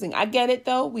amazing. I get it,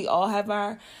 though. We all have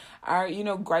our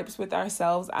gripes with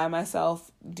ourselves. I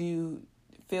myself do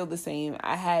feel the same.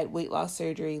 I had weight loss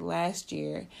surgery last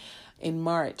year in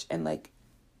March, and like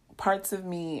parts of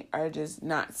me are just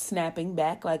not snapping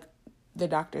back like the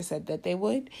doctor said that they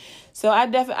would. So I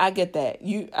get that.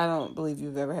 I don't believe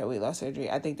you've ever had weight loss surgery.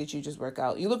 I think that you just work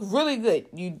out. You look really good.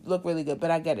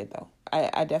 But I get it, though.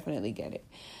 I definitely get it.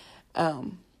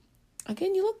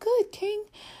 Again, you look good, King.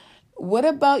 What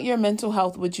about your mental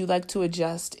health would you like to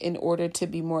adjust in order to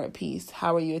be more at peace?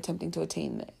 How are you attempting to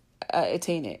attain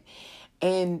it?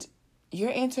 And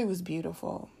your answer was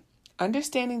beautiful.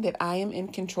 Understanding that I am in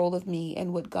control of me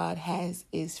and what God has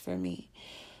is for me.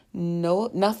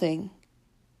 Nothing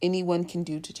anyone can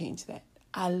do to change that.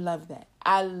 I love that.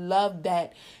 I love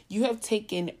that you have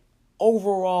taken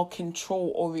overall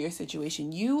control over your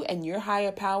situation. You and your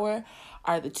higher power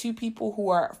are the two people who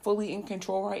are fully in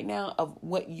control right now of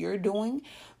what you're doing,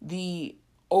 the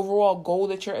overall goal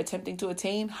that you're attempting to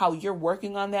attain, how you're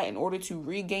working on that in order to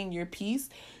regain your peace.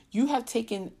 You have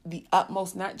taken the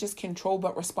utmost, not just control,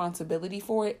 but responsibility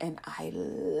for it. And I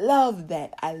love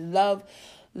that. I love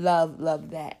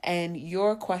that. And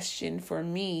your question for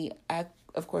me, I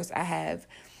have,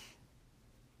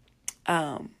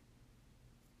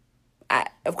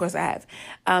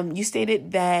 you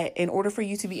stated that in order for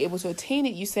you to be able to attain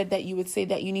it, you said that you would say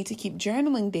that you need to keep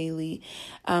journaling daily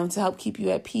to help keep you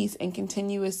at peace and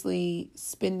continuously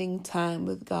spending time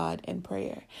with God and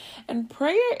prayer. And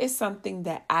prayer is something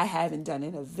that I haven't done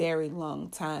in a very long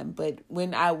time. But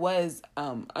when I was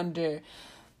under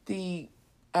the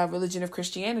religion of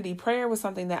Christianity, prayer was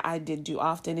something that I did do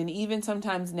often. And even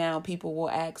sometimes now people will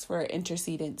ask for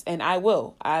intercedence, and I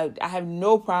will. I have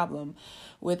no problem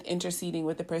with interceding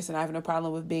with the person. I have no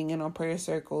problem with being in on prayer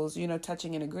circles,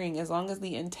 touching and agreeing, as long as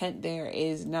the intent there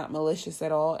is not malicious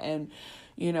at all. And,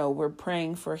 we're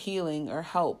praying for healing or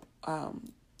help,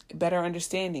 better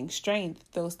understanding, strength,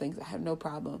 those things. I have no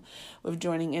problem with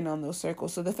joining in on those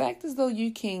circles. So the fact is, though,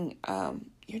 you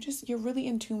you're really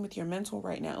in tune with your mental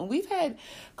right now. And we've had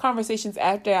conversations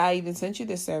after I even sent you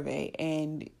this survey,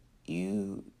 and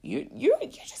you're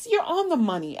on the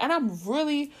money. And I'm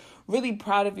really, really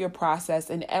proud of your process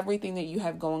and everything that you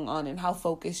have going on, and how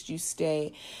focused you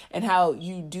stay, and how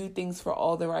you do things for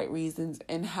all the right reasons,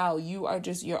 and how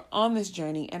you're on this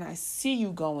journey, and I see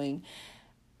you going.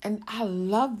 And I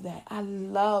love that. I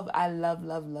love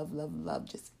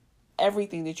just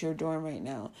everything that you're doing right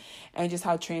now, and just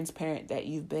how transparent that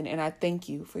you've been. And I thank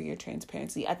you for your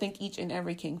transparency. I thank each and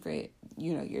every king for,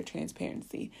 your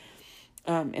transparency,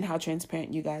 and how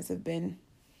transparent you guys have been.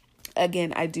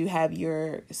 Again, I do have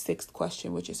your 6th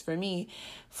question, which is for me,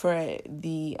 for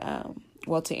the,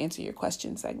 to answer your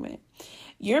question segment.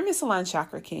 Your misaligned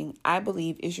chakra, king, I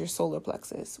believe, is your solar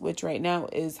plexus, which right now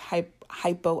is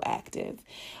hypoactive.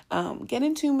 Get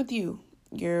in tune with you.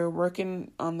 You're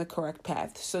working on the correct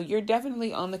path. So you're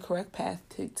definitely on the correct path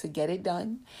to get it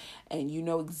done. And you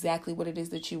know exactly what it is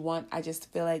that you want. I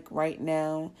just feel like right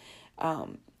now,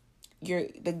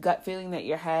 the gut feeling that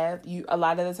a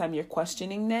lot of the time you're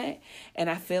questioning that. And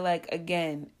I feel like,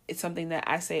 again, it's something that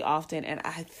I say often, and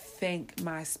I thank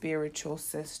my spiritual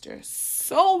sister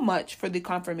so much for the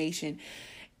confirmation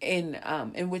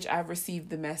in which I've received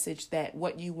the message that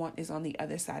what you want is on the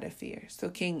other side of fear. So,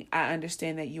 King, I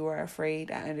understand that you are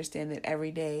afraid. I understand that every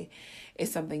day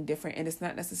is something different, and it's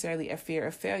not necessarily a fear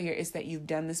of failure. It's that you've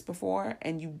done this before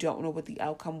and you don't know what the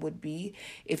outcome would be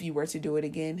if you were to do it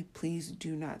again. Please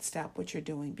do not stop what you're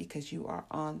doing, because you are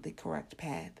on the correct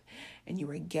path and you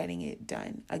are getting it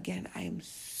done. Again, I am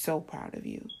so proud of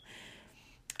you.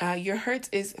 Your Hertz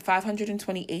is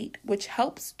 528, which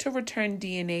helps to return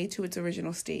DNA to its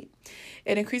original state.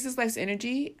 It increases life's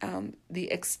energy,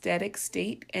 the ecstatic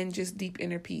state, and just deep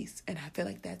inner peace. And I feel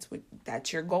like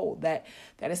that's your goal. That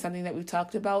is something that we've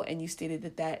talked about, and you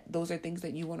stated that those are things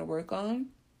that you want to work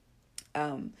on.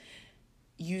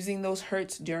 Using those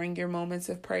Hertz during your moments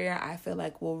of prayer, I feel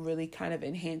like will really kind of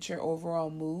enhance your overall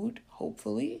mood,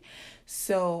 hopefully.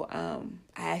 So I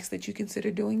ask that you consider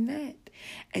doing that.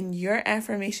 And your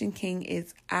affirmation, king,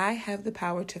 is I have the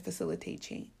power to facilitate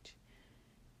change.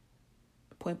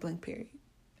 Point blank, period.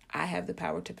 I have the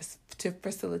power to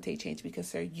facilitate change, because,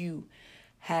 sir, you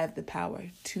have the power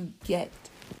to get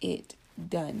it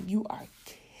done. You are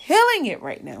killing it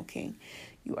right now, king.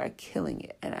 You are killing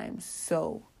it. And I'm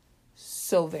so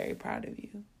very proud of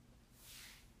you.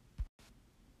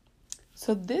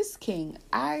 So this, king,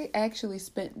 I actually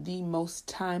spent the most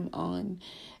time on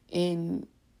in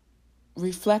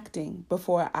reflecting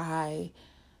before I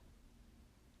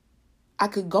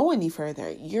could go any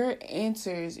further. Your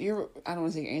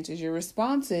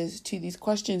responses to these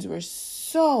questions were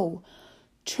so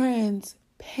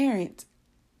transparent.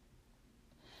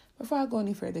 Before I go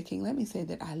any further, king, let me say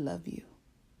that I love you.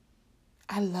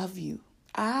 I love you.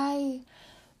 I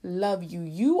love you.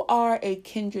 You are a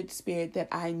kindred spirit that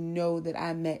I know that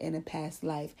I met in a past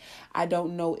life. I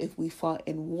don't know if we fought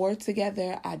in war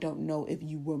together. I don't know if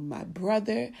you were my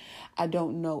brother. I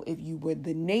don't know if you were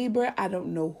the neighbor. I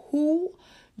don't know who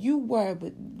you were,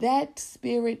 but that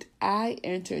spirit I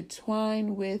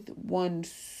intertwined with, one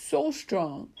so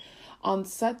strong on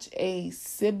such a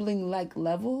sibling-like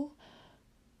level.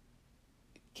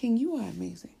 King, you are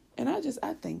amazing. And I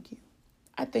thank you.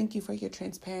 I thank you for your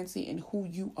transparency and who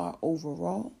you are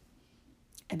overall.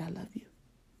 And I love you.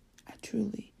 I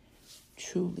truly,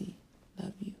 truly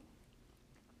love you.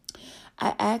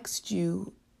 I asked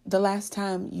you the last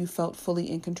time you felt fully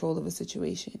in control of a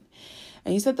situation.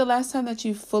 And you said the last time that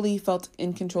you fully felt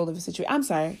in control of a situation. I'm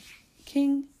sorry,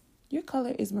 King, your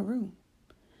color is maroon.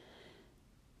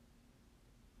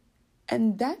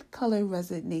 And that color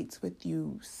resonates with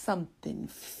you something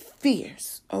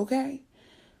fierce, okay?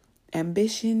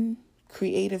 Ambition,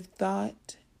 creative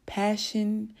thought,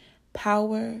 passion,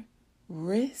 power,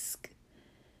 risk.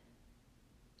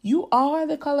 You are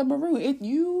the color maroon.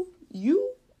 You're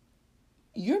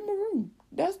maroon.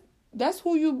 That's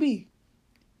who you be.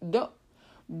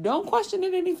 Don't question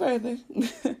it any further.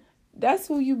 That's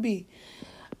who you be.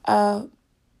 I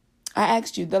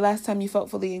asked you the last time you felt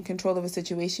fully in control of a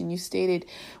situation. You stated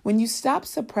when you stop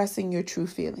suppressing your true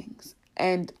feelings.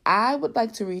 And I would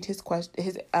like to read his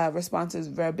responses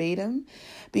verbatim,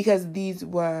 because these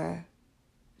were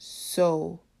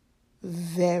so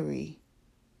very,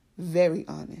 very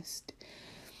honest.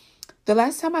 The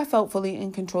last time I felt fully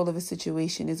in control of a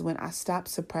situation is when I stopped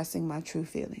suppressing my true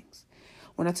feelings.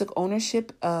 When I took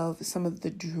ownership of some of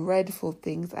the dreadful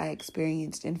things I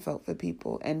experienced and felt for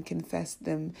people and confessed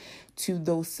them to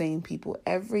those same people,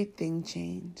 everything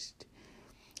changed.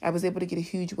 I was able to get a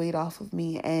huge weight off of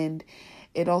me, and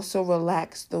It also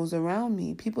relaxed those around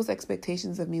me. People's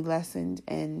expectations of me lessened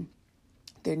and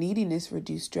their neediness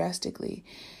reduced drastically.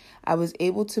 I was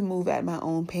able to move at my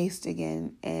own pace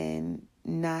again and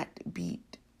not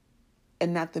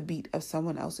the beat of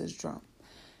someone else's drum.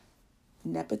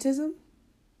 Nepotism,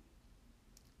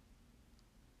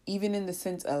 even in the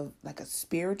sense of like a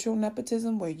spiritual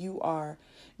nepotism where you are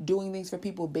doing things for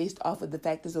people based off of the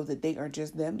fact as though that they are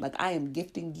just them. Like, I am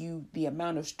gifting you the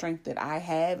amount of strength that I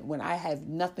have when I have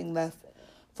nothing left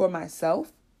for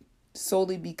myself,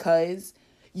 solely because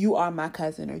you are my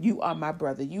cousin or you are my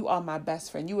brother, you are my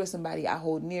best friend, you are somebody I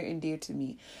hold near and dear to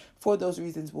me. For those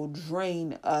reasons will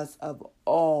drain us of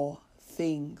all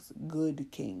things good,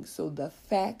 King. So the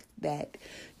fact that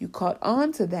you caught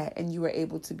on to that and you were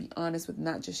able to be honest with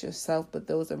not just yourself, but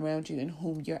those around you and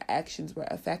whom your actions were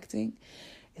affecting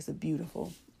is a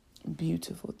beautiful,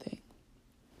 beautiful thing.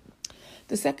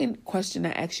 The second question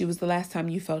I asked you was the last time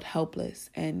you felt helpless.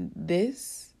 And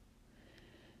this,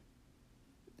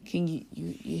 King,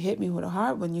 you hit me with a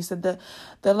hard one. You said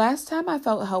the last time I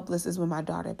felt helpless is when my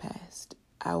daughter passed.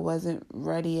 I wasn't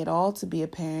ready at all to be a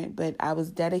parent, but I was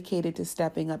dedicated to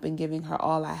stepping up and giving her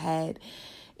all I had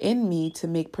in me to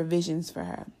make provisions for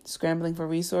her. Scrambling for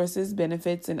resources,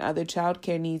 benefits, and other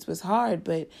childcare needs was hard,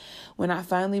 but when I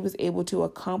finally was able to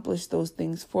accomplish those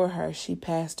things for her, she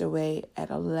passed away at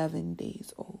 11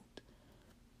 days old.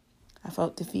 I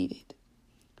felt defeated.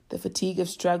 The fatigue of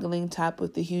struggling, topped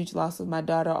with the huge loss of my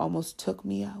daughter, almost took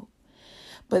me out.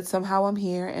 But somehow I'm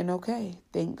here and okay.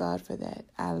 Thank God for that.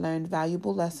 I learned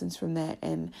valuable lessons from that,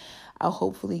 and I'll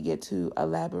hopefully get to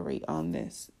elaborate on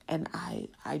this. And I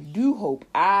do hope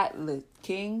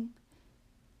King,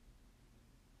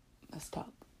 let's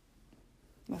talk.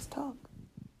 Let's talk.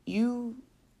 I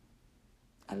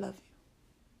love you.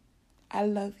 I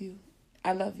love you.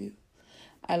 I love you.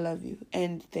 I love you.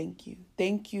 And thank you.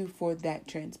 Thank you for that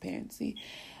transparency.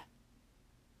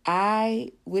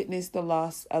 I witnessed the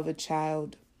loss of a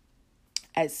child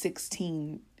at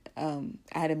 16. I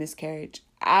had a miscarriage.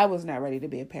 I was not ready to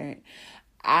be a parent.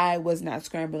 I was not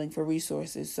scrambling for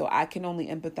resources. So I can only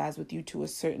empathize with you to a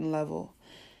certain level.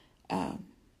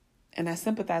 And I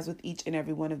sympathize with each and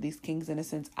every one of these kings in a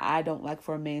sense. I don't like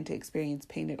for a man to experience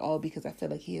pain at all because I feel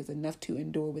like he has enough to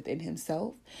endure within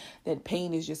himself. That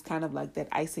pain is just kind of like that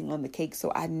icing on the cake.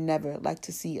 So I never like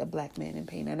to see a black man in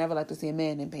pain. I never like to see a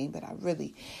man in pain, but I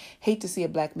really hate to see a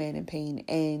black man in pain.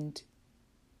 And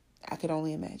I could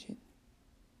only imagine.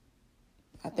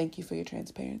 I thank you for your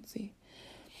transparency.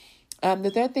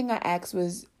 The third thing I asked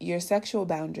was your sexual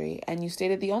boundary, and you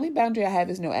stated the only boundary I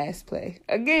have is no ass play.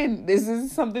 Again, this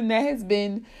is something that has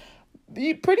been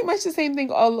pretty much the same thing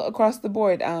all across the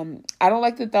board. I don't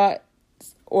like the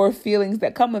thoughts or feelings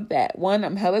that come with that. One,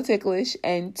 I'm hella ticklish,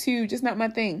 and two, just not my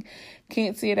thing.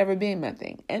 Can't see it ever being my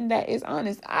thing, and that is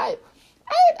honest. I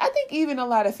think even a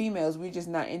lot of females, we're just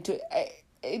not into it.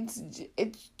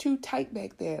 It's too tight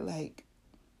back there. Like,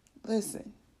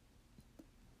 listen.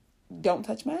 Don't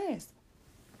touch my ass.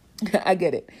 I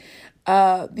get it.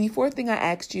 The fourth thing I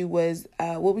asked you was,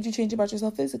 what would you change about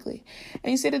yourself physically?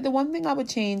 And you said that the one thing I would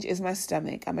change is my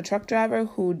stomach. I'm a truck driver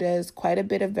who does quite a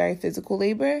bit of very physical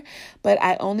labor, but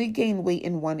I only gain weight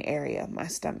in one area, my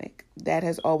stomach. That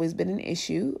has always been an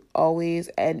issue. Always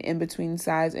an in-between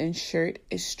size and shirt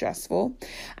is stressful.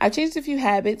 I changed a few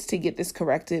habits to get this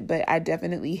corrected, but I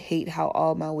definitely hate how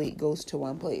all my weight goes to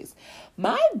one place.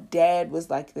 My dad was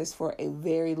like this for a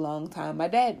very long time. My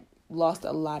dad lost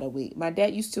a lot of weight. My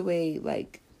dad used to weigh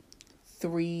like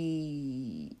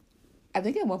I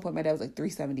think at one point my dad was like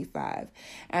 375.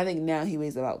 And I think now he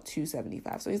weighs about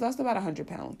 275. So he's lost about 100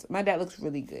 pounds. My dad looks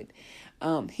really good.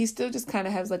 He still just kind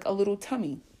of has like a little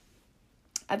tummy.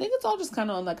 I think it's all just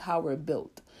kind of on like how we're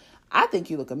built. I think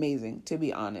you look amazing, to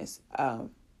be honest. And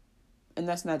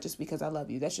that's not just because I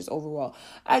love you. That's just overall.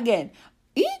 Again,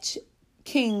 each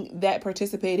king that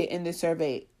participated in this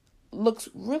survey looks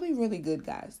really, really good,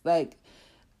 guys. Like,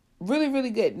 really,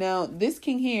 really good. Now, this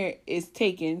king here is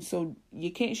taken, so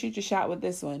you can't shoot your shot with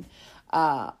this one.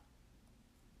 And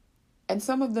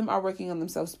some of them are working on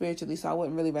themselves spiritually, so I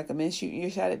wouldn't really recommend shooting your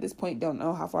shot at this point. Don't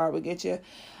know how far it would get you.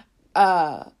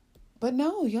 But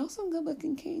no, y'all some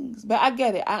good-looking kings. But I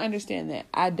get it. I understand that.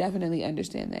 I definitely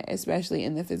understand that, especially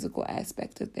in the physical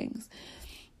aspect of things.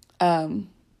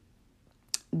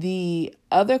 The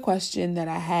other question that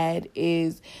I had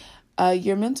is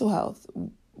your mental health.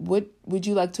 What would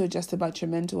you like to adjust about your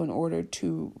mental in order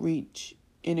to reach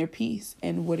inner peace?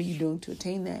 And what are you doing to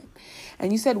attain that?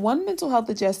 And you said one mental health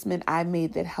adjustment I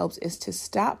made that helps is to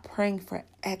stop praying for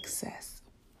excess.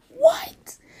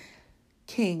 What?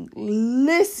 King,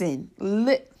 listen.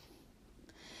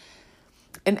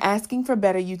 and asking for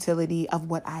better utility of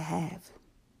what I have.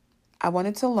 I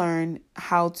wanted to learn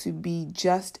how to be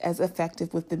just as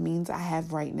effective with the means I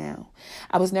have right now.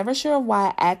 I was never sure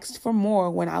why I asked for more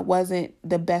when I wasn't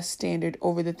the best standard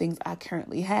over the things I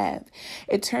currently have.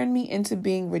 It turned me into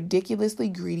being ridiculously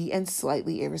greedy and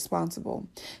slightly irresponsible.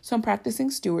 So I'm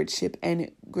practicing stewardship and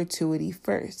gratuity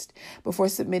first before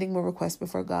submitting my request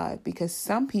before God, because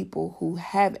some people who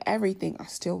have everything are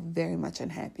still very much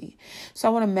unhappy. So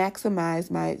I want to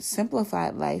maximize my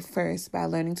simplified life first by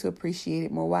learning to appreciate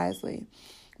it more wisely.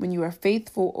 When you are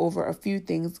faithful over a few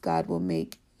things, God will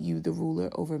make you the ruler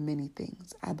over many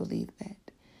things. I believe that.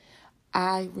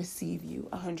 I receive you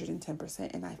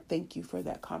 110%, and I thank you for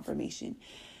that confirmation.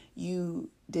 You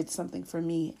did something for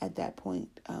me at that point.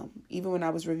 Even when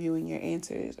I was reviewing your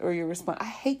answers or your response, I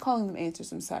hate calling them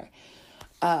answers. I'm sorry.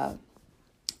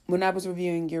 When I was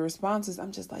reviewing your responses,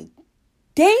 I'm just like,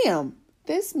 damn,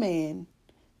 this man,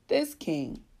 this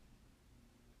king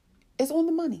is on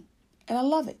the money, and I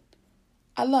love it.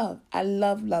 I love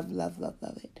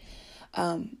it.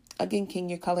 Again, King,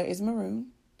 your color is maroon.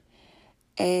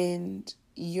 And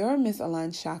your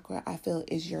misaligned chakra, I feel,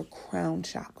 is your crown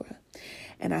chakra.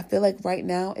 And I feel like right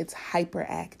now it's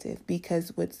hyperactive,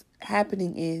 because what's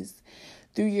happening is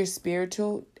through your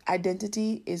spiritual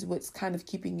identity is what's kind of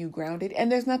keeping you grounded.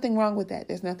 And there's nothing wrong with that.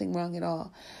 There's nothing wrong at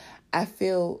all. I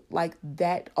feel like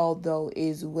that, although,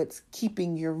 is what's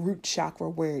keeping your root chakra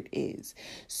where it is.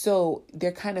 So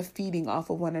they're kind of feeding off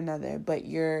of one another, but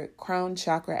your crown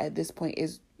chakra at this point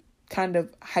is kind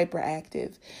of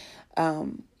hyperactive.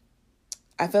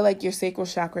 I feel like your sacral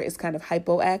chakra is kind of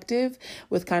hypoactive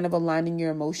with kind of aligning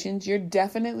your emotions. You're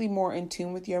definitely more in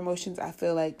tune with your emotions. I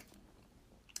feel like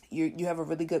you have a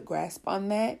really good grasp on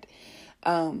that.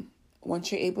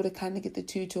 Once you're able to kind of get the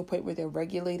two to a point where they're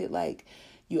regulated,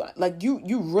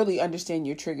 you really understand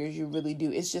your triggers. You really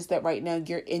do. It's just that right now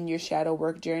you're in your shadow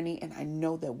work journey, and I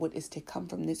know that what is to come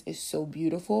from this is so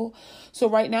beautiful. So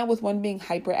right now, with one being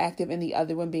hyperactive and the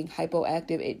other one being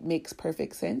hypoactive, it makes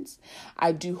perfect sense.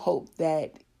 I do hope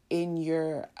that in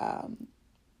your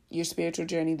spiritual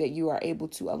journey that you are able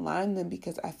to align them,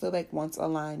 because I feel like once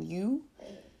aligned, you're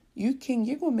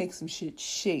gonna make some shit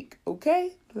shake.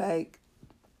 Okay, like,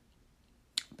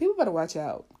 people better watch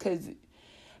out, because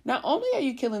not only are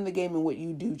you killing the game in what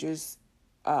you do just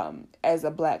as a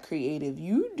Black creative,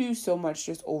 you do so much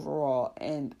just overall,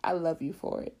 and I love you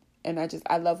for it. And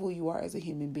I love who you are as a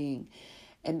human being.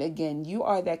 And again, you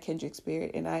are that kindred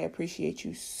spirit, and I appreciate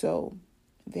you so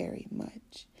very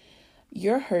much.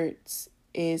 Your Hertz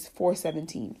is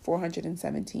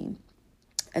 417,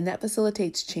 and that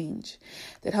facilitates change.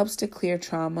 That helps to clear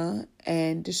trauma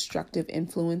and destructive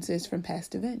influences from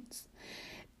past events.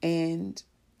 And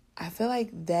I feel like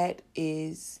that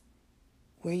is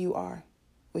where you are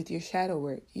with your shadow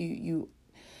work. You're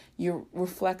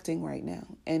reflecting right now.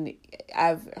 And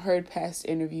I've heard past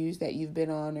interviews that you've been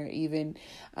on, or even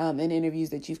in interviews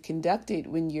that you've conducted,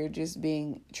 when you're just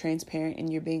being transparent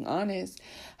and you're being honest,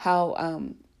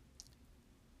 how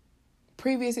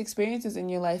previous experiences in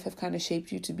your life have kind of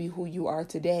shaped you to be who you are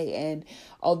today. And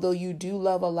although you do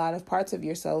love a lot of parts of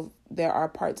yourself, there are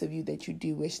parts of you that you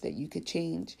do wish that you could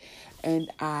change.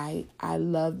 And I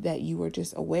love that you are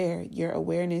just aware. Your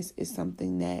awareness is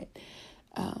something that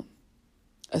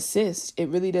assists. It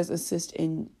really does assist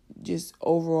in just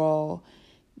overall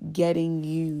getting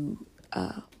you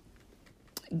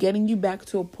back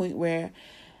to a point where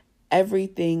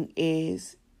everything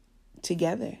is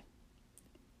together.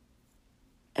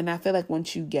 And I feel like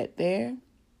once you get there,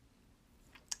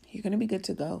 you're going to be good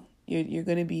to go. You're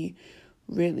going to be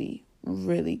really,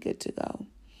 really good to go.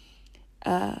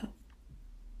 I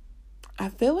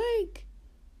feel like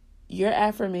your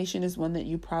affirmation is one that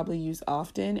you probably use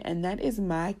often, and that is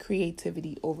my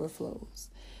creativity overflows.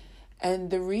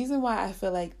 And the reason why I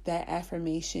feel like that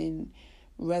affirmation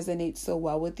resonates so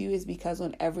well with you is because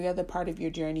on every other part of your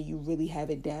journey, you really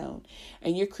have it down.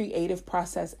 And your creative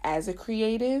process as a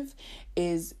creative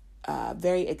is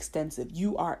very extensive.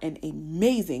 You are an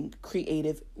amazing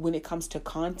creative when it comes to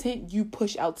content. You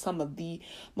push out some of the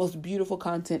most beautiful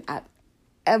content I've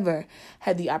ever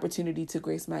had the opportunity to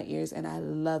grace my ears, and I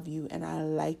love you, and I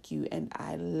like you, and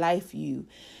I life you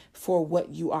for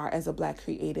what you are as a Black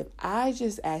creative. I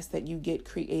just ask that you get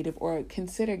creative, or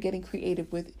consider getting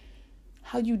creative with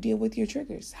how you deal with your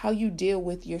triggers, how you deal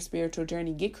with your spiritual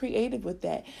journey. Get creative with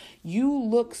that. You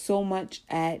look so much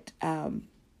at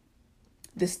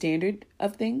the standard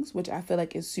of things, which I feel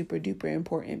like is super duper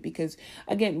important, because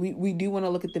again, we do want to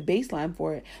look at the baseline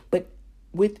for it, but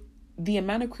with the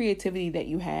amount of creativity that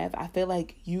you have, I feel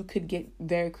like you could get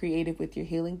very creative with your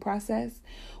healing process,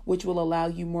 which will allow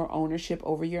you more ownership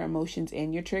over your emotions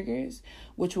and your triggers,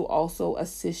 which will also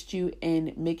assist you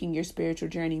in making your spiritual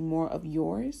journey more of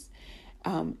yours,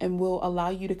 and will allow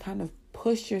you to kind of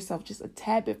push yourself just a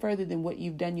tad bit further than what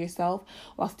you've done yourself,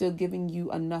 while still giving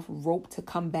you enough rope to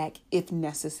come back if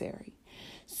necessary.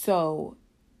 So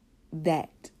that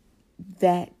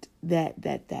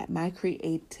my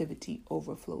creativity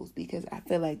overflows, because I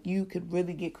feel like you could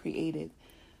really get creative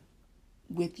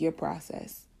with your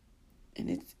process, and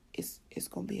it's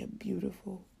gonna be a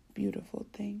beautiful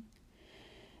thing.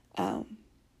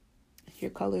 Your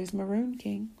color is Maroon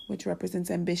King, which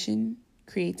represents ambition,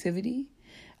 creativity,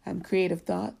 creative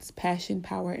thoughts, passion,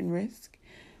 power, and risk.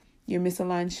 Your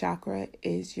misaligned chakra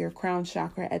is your crown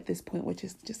chakra at this point, which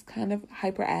is just kind of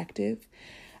hyperactive.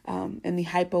 And the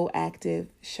hypoactive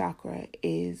chakra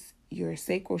is your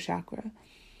sacral chakra,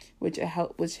 which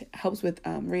helps with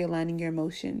realigning your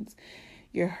emotions.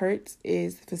 Your Hertz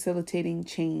is facilitating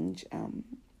change.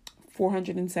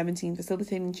 417,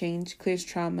 facilitating change, clears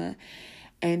trauma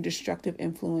and destructive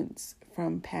influence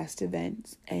from past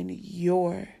events. And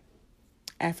your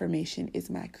affirmation is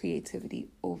my creativity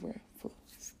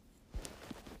overflows.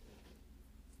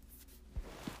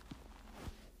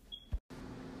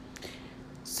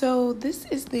 So this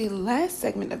is the last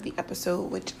segment of the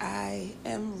episode, which I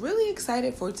am really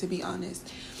excited for, to be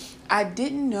honest. I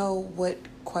didn't know what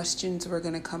questions were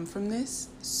going to come from this.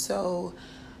 So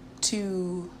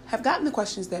to have gotten the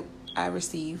questions that I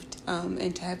received,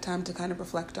 and to have time to kind of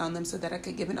reflect on them so that I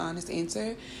could give an honest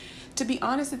answer. To be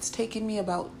honest, it's taken me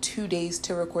about 2 days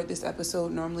to record this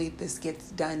episode. Normally this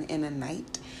gets done in a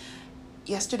night.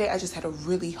 Yesterday, I just had a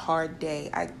really hard day.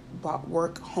 I brought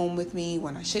work home with me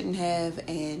when I shouldn't have,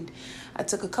 and I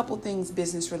took a couple things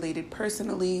business related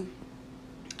personally,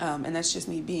 and that's just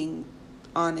me being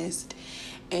honest.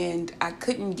 And I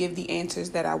couldn't give the answers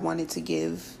that I wanted to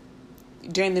give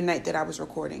during the night that I was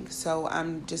recording. So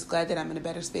I'm just glad that I'm in a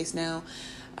better space now,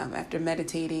 after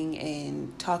meditating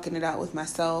and talking it out with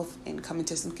myself and coming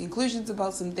to some conclusions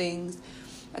about some things.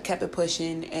 I kept it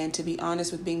pushing, and to be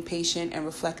honest, with being patient and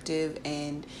reflective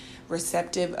and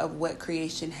receptive of what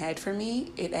creation had for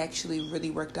me, it actually really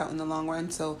worked out in the long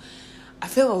run. So I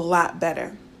feel a lot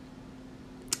better.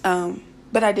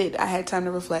 But I had time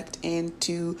to reflect and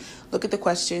to look at the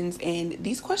questions, and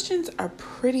these questions are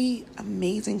pretty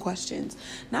amazing questions.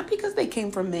 Not because they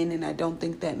came from men, and I don't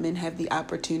think that men have the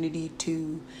opportunity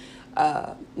to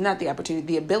the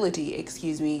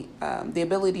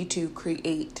ability to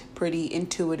create pretty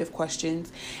intuitive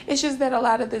questions. It's just that a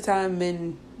lot of the time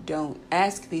men don't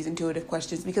ask these intuitive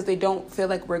questions because they don't feel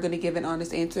like we're going to give an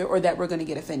honest answer, or that we're going to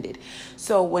get offended.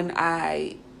 So when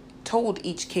I told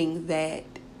each king that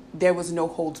there was no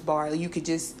holds bar, you could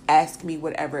just ask me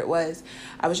whatever it was,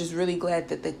 I was just really glad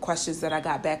that the questions that I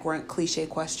got back weren't cliche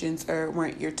questions or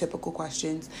weren't your typical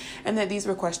questions, and that these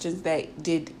were questions that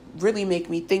did really make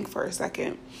me think for a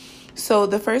second. So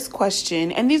the first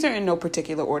question, and these are in no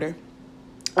particular order,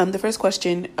 the first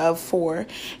question of 4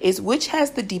 is, which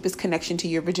has the deepest connection to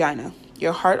your vagina,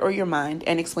 your heart or your mind,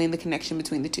 and explain the connection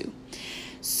between the two.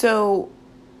 So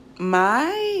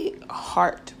my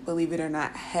heart, believe it or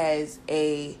not, has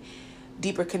a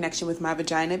deeper connection with my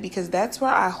vagina because that's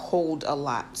where I hold a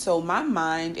lot. So my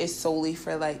mind is solely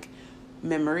for like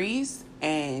memories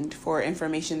and for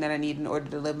information that I need in order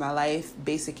to live my life,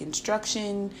 basic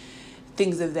instruction,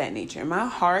 things of that nature. My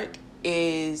heart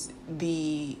is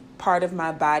the part of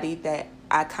my body that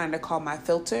I kind of call my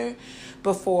filter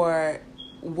before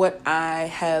what I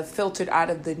have filtered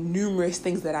out of the numerous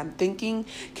things that I'm thinking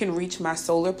can reach my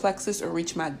solar plexus or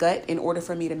reach my gut in order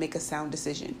for me to make a sound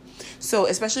decision. So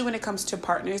especially when it comes to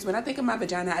partners, when I think of my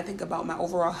vagina, I think about my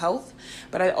overall health,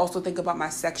 but I also think about my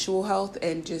sexual health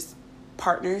and just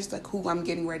partners, like who I'm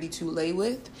getting ready to lay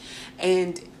with.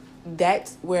 And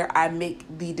that's where I make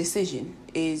the decision,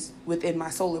 is within my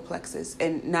solar plexus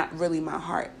and not really my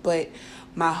heart. But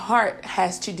my heart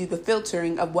has to do the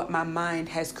filtering of what my mind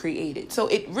has created. So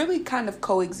it really kind of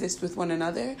coexists with one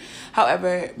another.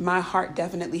 However, my heart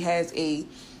definitely has a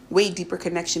way deeper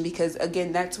connection because,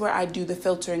 again, that's where I do the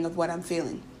filtering of what I'm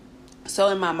feeling. So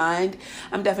in my mind,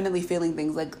 I'm definitely feeling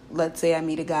things like, let's say I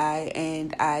meet a guy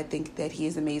and I think that he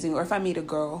is amazing. Or if I meet a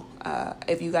girl,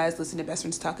 if you guys listen to Best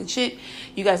Friends Talking Shit,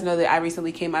 you guys know that I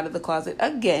recently came out of the closet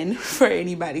again. For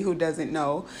anybody who doesn't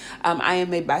know, I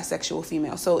am a bisexual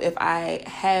female. So if I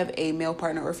have a male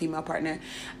partner or a female partner,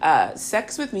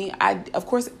 sex with me, I don't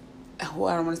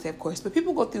want to say of course, but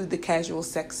people go through the casual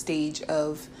sex stage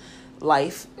of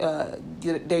life,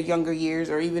 their younger years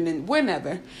or even in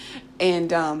whenever.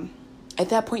 And at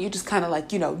that point, you're just kind of like,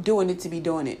 doing it to be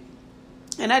doing it.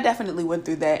 And I definitely went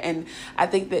through that. And I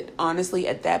think that honestly,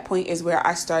 at that point is where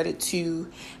I started to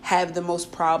have the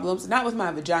most problems, not with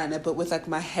my vagina, but with like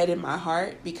my head and my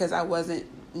heart, because I wasn't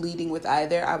leading with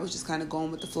either. I was just kind of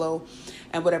going with the flow,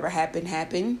 and whatever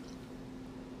happened.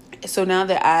 So now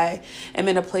that I am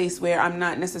in a place where I'm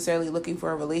not necessarily looking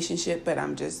for a relationship, but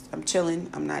I'm chilling.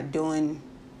 I'm not doing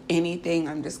anything.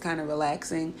 I'm just kind of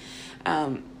relaxing.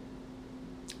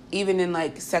 Even in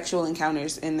like sexual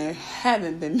encounters, and there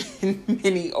haven't been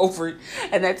many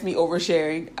and that's me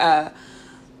oversharing.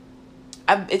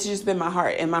 It's just been my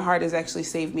heart, and my heart has actually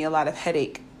saved me a lot of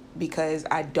headache, because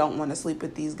I don't want to sleep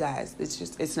with these guys.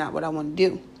 It's not what I want to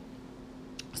do.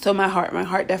 So my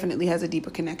heart definitely has a deeper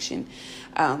connection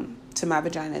to my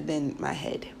vagina than my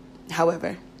head.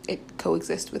 However, it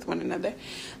coexists with one another.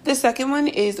 The second one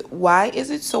is, why is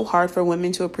it so hard for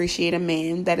women to appreciate a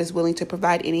man that is willing to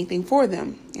provide anything for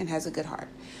them and has a good heart?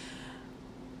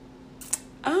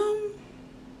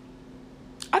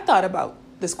 I thought about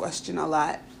this question a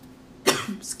lot.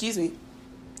 Excuse me.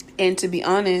 And to be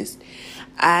honest,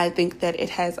 I think that it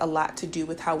has a lot to do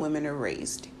with how women are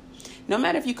raised. No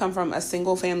matter if you come from a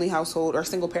single family household or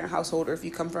single parent household, or if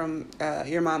you come from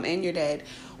your mom and your dad,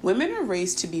 women are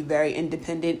raised to be very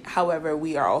independent. However,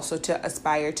 we are also to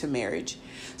aspire to marriage.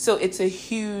 So it's a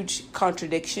huge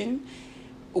contradiction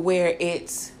where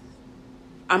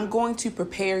I'm going to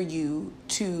prepare you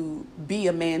to be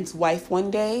a man's wife one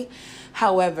day.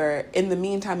 However, in the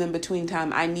meantime, in between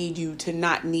time, I need you to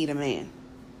not need a man.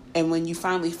 And when you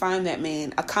finally find that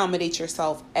man, accommodate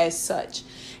yourself as such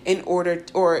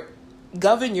or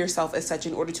govern yourself as such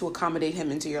in order to accommodate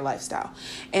him into your lifestyle.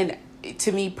 And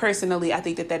to me personally, I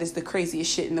think that is the craziest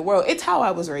shit in the world. It's how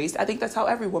I was raised. I think that's how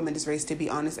every woman is raised, to be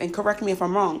honest. And correct me if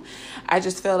I'm wrong. I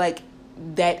just feel like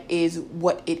that is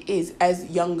what it is. As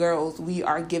young girls, we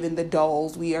are given the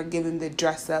dolls, we are given the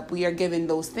dress up, we are given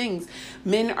those things.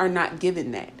 Men are not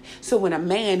given that. So when a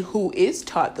man who is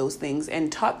taught those things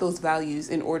and taught those values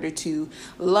in order to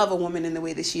love a woman in the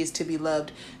way that she is to be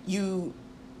loved, you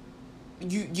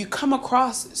come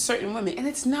across certain women, and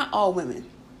it's not all women.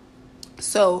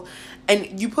 So,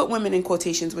 and you put women in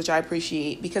quotations, which I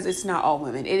appreciate, because it's not all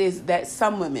women. It is that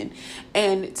some women.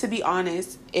 And to be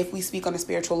honest, if we speak on a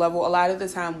spiritual level, a lot of the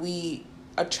time we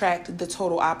attract the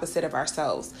total opposite of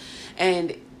ourselves.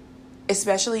 And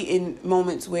especially in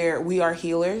moments where we are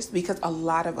healers, because a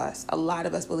lot of us,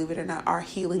 believe it or not, are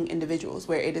healing individuals,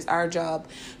 where it is our job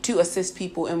to assist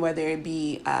people in whether it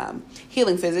be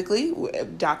healing physically,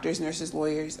 doctors, nurses,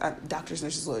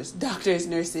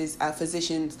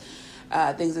 physicians,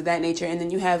 things of that nature. And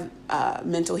then you have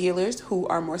mental healers, who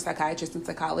are more psychiatrists and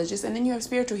psychologists. And then you have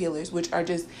spiritual healers, which are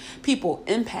just people,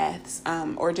 empaths,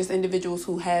 or just individuals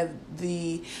who have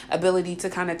the ability to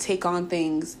kind of take on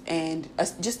things and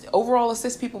just overall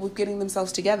assist people with getting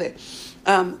themselves together.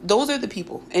 Those are the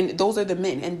people, and those are the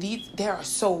men. And there are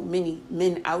so many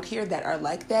men out here that are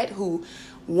like that, who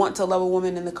want to love a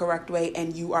woman in the correct way,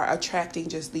 and you are attracting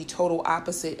just the total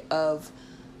opposite of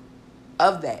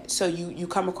that. So you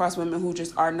come across women who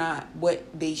just are not what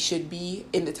they should be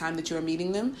in the time that you are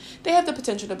meeting them. They have the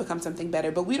potential to become something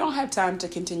better, but we don't have time to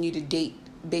continue to date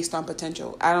based on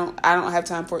potential. I don't have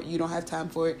time for it. You don't have time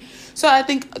for it. So I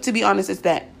think, to be honest, it's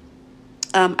that.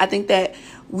 I think that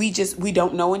we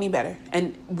don't know any better.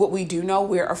 And what we do know,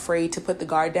 we're afraid to put the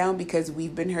guard down because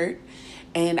we've been hurt.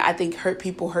 And I think hurt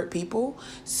people.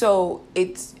 So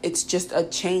it's just a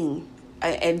chain.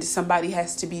 And somebody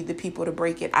has to be the people to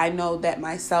break it. I know that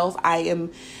myself, I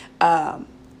don't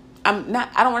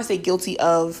want to say guilty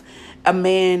of a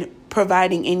man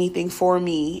providing anything for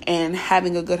me and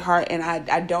having a good heart, and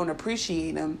I don't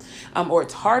appreciate him, or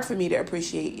it's hard for me to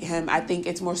appreciate him. I think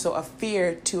it's more so a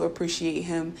fear to appreciate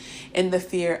him, in the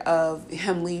fear of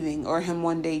him leaving or him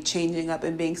one day changing up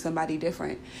and being somebody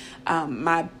different.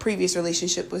 My previous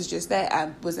relationship was just that.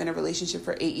 I was in a relationship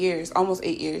for almost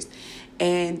 8 years,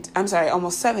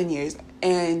 almost 7 years,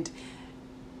 and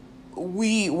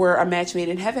we were a match made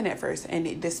in heaven at first,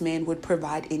 and this man would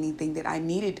provide anything that I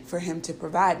needed for him to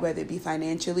provide, whether it be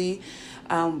financially,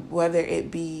 whether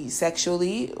it be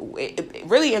sexually,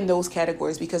 really in those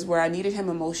categories, because where I needed him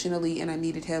emotionally and I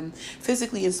needed him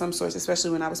physically in some sorts,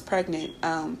 especially when I was pregnant,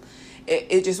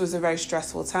 it just was a very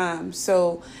stressful time.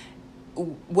 So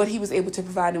what he was able to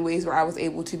provide in ways where I was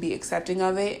able to be accepting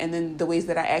of it, and then the ways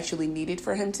that I actually needed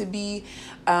for him to be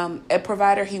a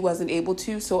provider, he wasn't able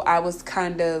to. So I was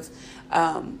kind of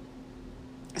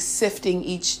sifting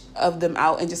each of them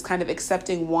out and just kind of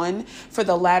accepting one for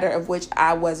the latter of which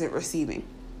I wasn't receiving.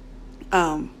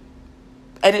 And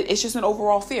it's just an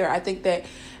overall fear. I think that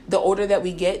the older that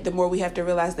we get, the more we have to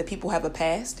realize that people have a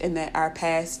past, and that our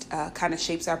past kind of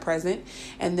shapes our present.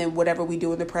 And then whatever we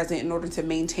do in the present in order to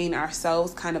maintain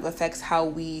ourselves kind of affects how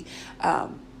we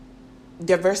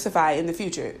diversify in the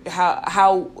future,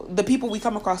 how the people we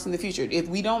come across in the future. If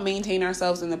we don't maintain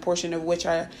ourselves in the portion of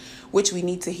which we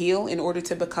need to heal in order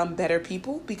to become better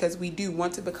people, because we do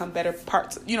want to become better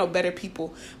parts, better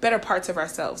people, better parts of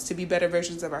ourselves, to be better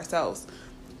versions of ourselves.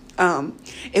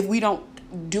 If we don't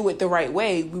do it the right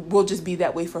way, we'll just be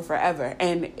that way for forever.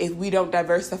 And if we don't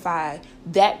diversify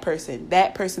that person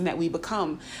that we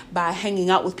become by hanging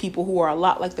out with people who are a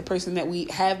lot like the person that we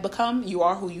have become, you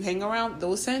are who you hang around,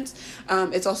 those sense,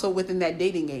 it's also within that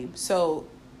dating game. So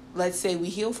let's say we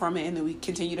heal from it and then we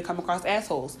continue to come across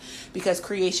assholes because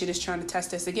creation is trying to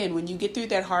test us again. When you get through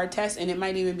that hard test, and it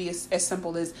might even be as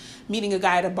simple as meeting a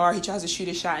guy at a bar, he tries to shoot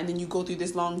a shot, and then you go through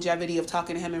this longevity of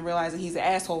talking to him and realizing he's an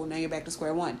asshole. Now you're back to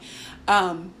square one.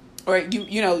 Or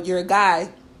you're a guy,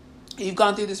 you've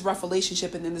gone through this rough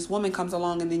relationship, and then this woman comes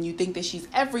along, and then you think that she's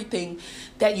everything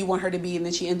that you want her to be, and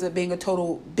then she ends up being a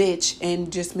total bitch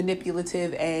and just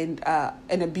manipulative and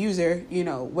an abuser,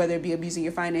 whether it be abusing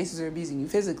your finances or abusing you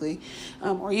physically,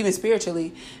 or even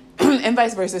spiritually. And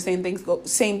vice versa. Same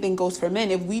thing goes for men.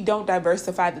 If we don't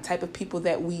diversify the type of people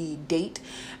that we date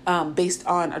based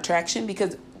on attraction,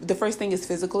 because the first thing is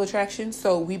physical attraction.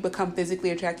 So we become physically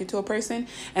attracted to a person.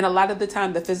 And a lot of the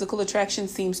time, the physical attraction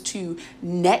seems to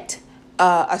net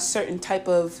a certain type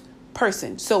of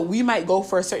person. So we might go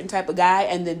for a certain type of guy,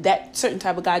 and then that certain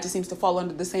type of guy just seems to fall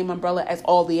under the same umbrella as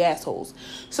all the assholes.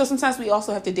 So sometimes we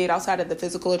also have to date outside of the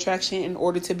physical attraction in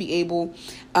order to be able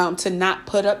to not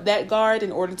put up that guard,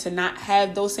 in order to not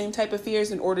have those same type of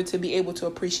fears, in order to be able to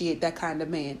appreciate that kind of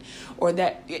man, or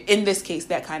that, in this case,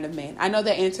 that kind of man. I know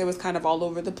that answer was kind of all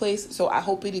over the place, so I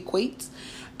hope it equates.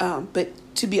 But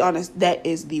to be honest, that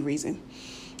is the reason,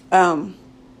 in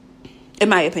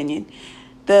my opinion.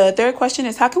 The third question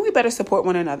is, how can we better support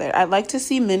one another? I'd like to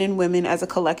see men and women as a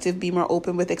collective be more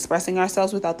open with expressing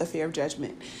ourselves without the fear of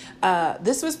judgment.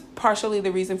 This was partially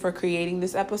the reason for creating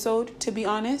this episode, to be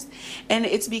honest. And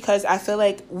it's because I feel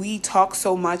like we talk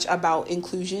so much about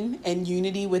inclusion and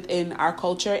unity within our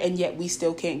culture, and yet we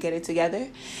still can't get it together.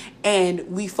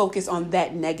 And we focus on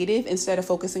that negative instead of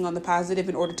focusing on the positive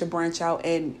in order to branch out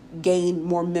and gain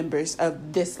more members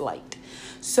of this light.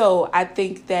 So I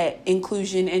think that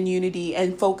inclusion and unity,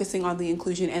 and focusing on the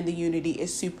inclusion and the unity,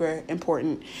 is super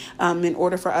important in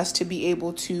order for us to be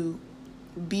able to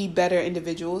be better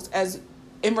individuals. As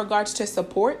in regards to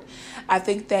support, I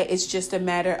think that it's just a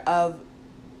matter of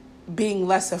being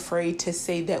less afraid to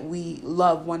say that we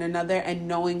love one another, and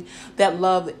knowing that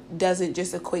love doesn't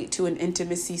just equate to an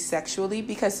intimacy sexually,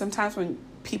 because sometimes when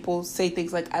people say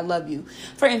things like, I love you.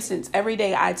 For instance, every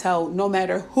day I tell, no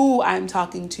matter who I'm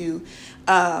talking to,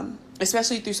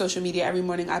 especially through social media, every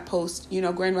morning I post,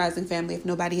 Grand Rising family, if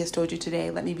nobody has told you today,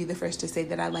 let me be the first to say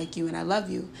that I like you and I love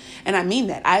you. And I mean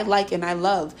that. I like and I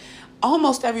love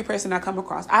almost every person I come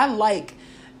across. I like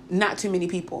not too many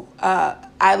people.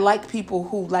 I like people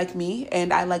who like me,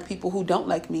 and I like people who don't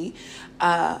like me.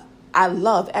 I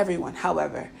love everyone,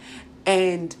 however.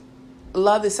 And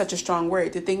love is such a strong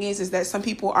word. The thing is that some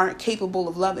people aren't capable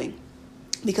of loving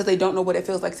because they don't know what it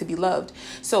feels like to be loved.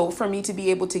 So for me to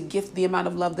be able to gift the amount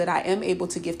of love that I am able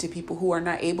to give to people who are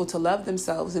not able to love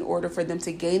themselves, in order for them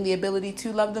to gain the ability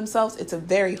to love themselves, it's a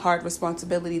very hard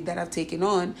responsibility that I've taken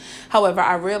on. However,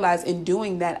 I realize in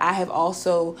doing that, I have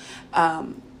also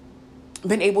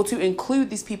been able to include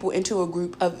these people into a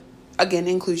group of, again,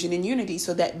 inclusion and unity,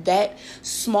 so that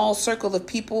small circle of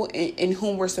people in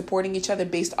whom we're supporting each other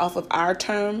based off of our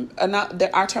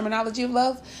terminology of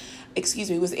love,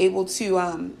 was able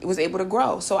to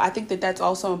grow. So I think that that's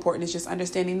also important. It's just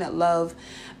understanding that love,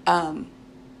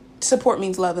 support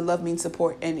means love, and love means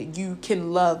support, and you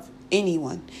can love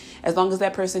anyone as long as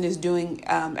that person is doing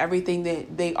everything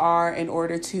that they are in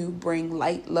order to bring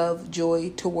light, love, joy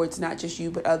towards not just you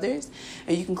but others.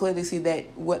 And you can clearly see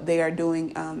that what they are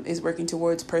doing is working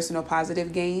towards personal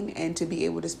positive gain and to be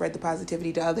able to spread the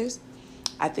positivity to others.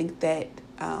 I think that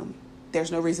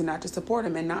there's no reason not to support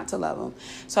them and not to love them.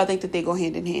 So I think that they go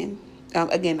hand in hand.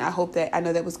 Again, I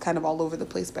know that was kind of all over the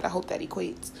place, but I hope that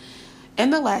equates.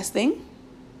 And the last thing,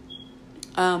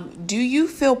 do you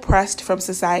feel pressed from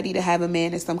society to have a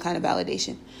man as some kind of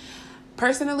validation?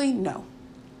 Personally, no.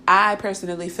 I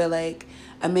personally feel like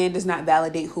a man does not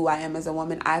validate who I am as a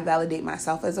woman. I validate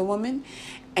myself as a woman.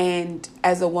 And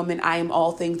as a woman, I am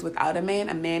all things without a man.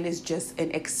 A man is just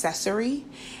an accessory,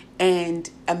 and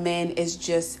a man is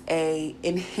just a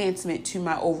enhancement to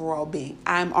my overall being.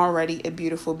 I'm already a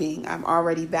beautiful being. I'm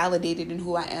already validated in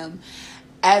who I am.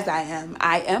 as I am.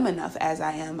 I am enough as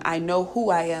I am. I know who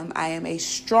I am. I am a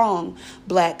strong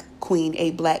Black queen,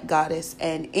 a Black goddess,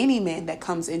 and any man that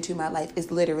comes into my life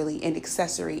is literally an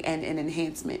accessory and an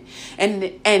enhancement. And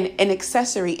an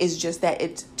accessory is just that.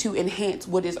 It's to enhance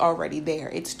what is already there.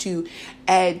 It's to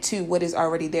add to what is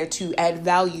already there, to add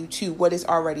value to what is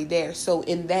already there. So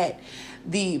in that,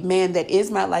 the man that is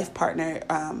my life partner,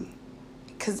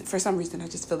 because for some reason I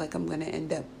just feel like I'm going to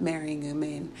end up marrying a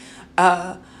man.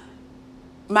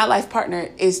 My life partner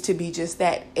is to be just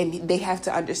that. And they have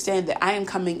to understand that I am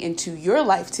coming into your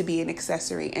life to be an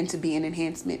accessory and to be an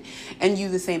enhancement, and you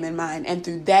the same in mine. And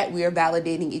through that, we are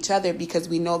validating each other, because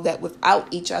we know that without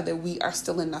each other, we are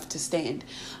still enough to stand.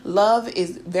 Love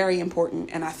is very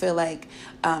important. And I feel like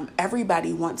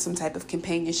everybody wants some type of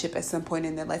companionship at some point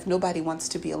in their life. Nobody wants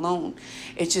to be alone.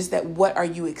 It's just that, what are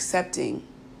you accepting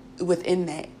within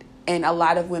that? And a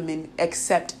lot of women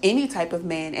accept any type of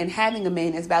man, and having a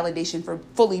man is validation for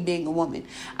fully being a woman.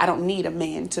 I don't need a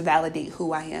man to validate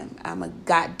who I am. I'm a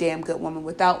goddamn good woman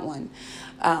without one.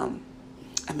 A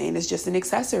man is just an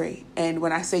accessory. And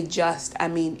when I say just, I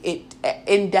mean it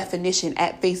in definition,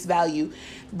 at face value.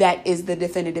 That is the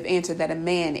definitive answer, that a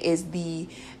man is the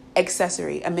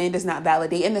accessory. A man does not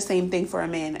validate. And the same thing for a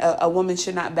man. A woman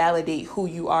should not validate who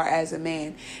you are as a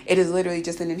man. It is literally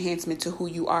just an enhancement to who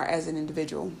you are as an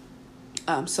individual.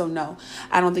 So no,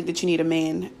 I don't think that you need a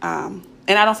man. And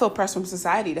I don't feel pressed from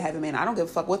society to have a man. I don't give a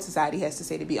fuck what society has to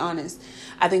say, to be honest.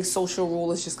 I think social rule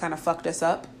has just kind of fucked us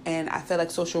up. And I feel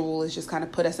like social rule has just kind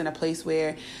of put us in a place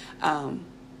where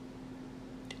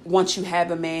once you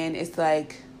have a man, it's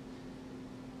like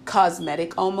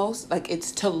cosmetic almost. Like,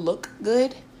 it's to look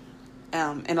good.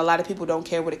 And a lot of people don't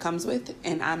care what it comes with.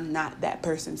 And I'm not that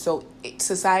person. So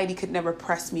society could never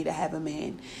press me to have a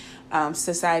man.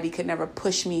 Society could never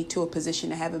push me to a position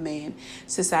to have a man.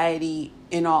 Society,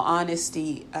 in all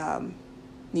honesty,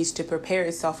 needs to prepare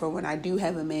itself for when I do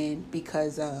have a man,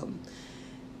 because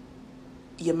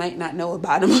you might not know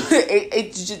about him.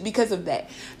 It's just because of that.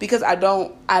 Because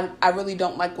I really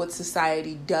don't like what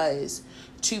society does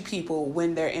to people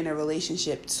when they're in a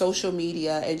relationship. Social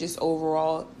media and just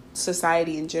overall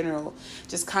society in general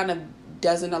just kind of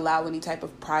doesn't allow any type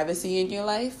of privacy in your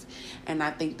life. And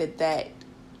I think that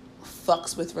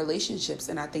fucks with relationships,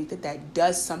 and I think that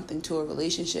does something to a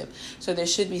relationship. So there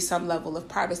should be some level of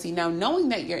privacy. Now, knowing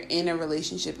that you're in a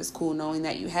relationship is cool. Knowing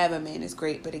that you have a man is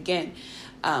great. But again,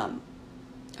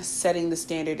 setting the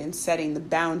standard and setting the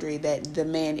boundary that the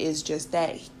man is just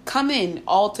that. Come in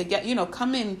all together,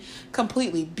 come in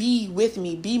completely. Be with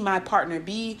me, be my partner,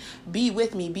 be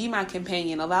with me, be my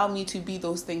companion. Allow me to be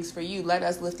those things for you. Let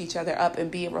us lift each other up and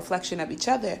be a reflection of each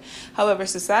other. However,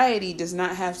 society does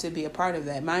not have to be a part of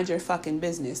that. Mind your fucking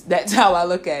business. That's how I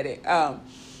look at it.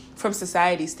 From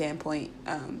society's standpoint,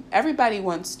 everybody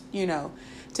wants,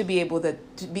 to be able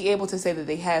to say that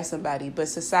they have somebody, but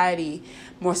society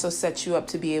more so sets you up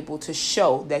to be able to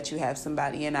show that you have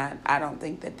somebody, and I don't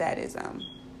think that is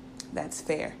that's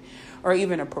fair or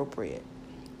even appropriate.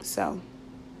 So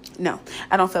no,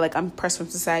 I don't feel like I'm pressed from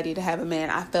society to have a man.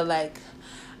 I feel like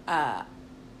I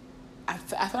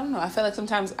don't know. I feel like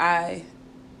sometimes I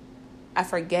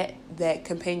forget that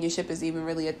companionship is even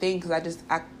really a thing, because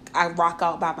I rock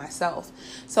out by myself.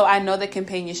 So I know that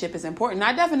companionship is important.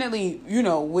 I definitely,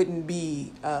 wouldn't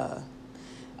be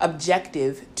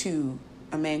objective to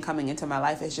a man coming into my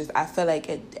life. It's just, I feel like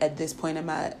at this point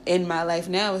in my life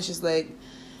now, it's just like,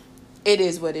 it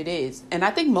is what it is. And I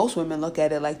think most women look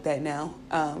at it like that now.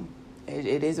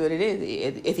 It is what it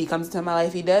is. If he comes into my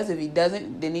life, he does. If he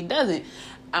doesn't, then he doesn't.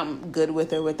 I'm good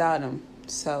with or without him.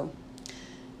 So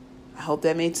I hope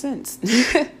that made sense.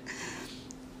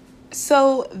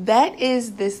 So that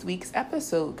is this week's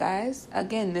episode, guys.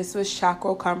 Again, this was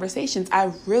Chakra Conversations.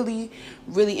 I really,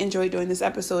 really enjoyed doing this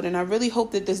episode, and I really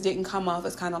hope that this didn't come off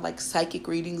as kind of like psychic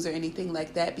readings or anything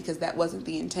like that, because that wasn't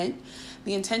the intent.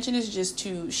 The intention is just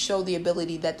to show the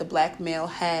ability that the Black male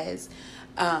has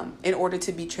in order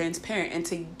to be transparent and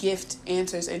to gift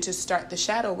answers and to start the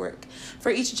shadow work. For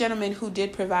each gentleman who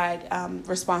did provide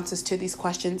responses to these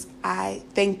questions, I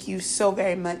thank you so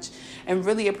very much and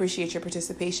really appreciate your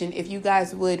participation. If you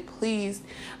guys would please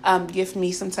gift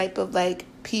me some type of like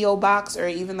P.O. box or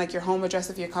even like your home address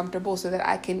if you're comfortable, so that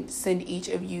I can send each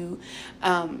of you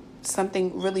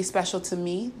something really special to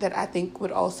me that I think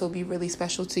would also be really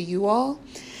special to you all.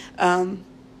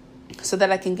 So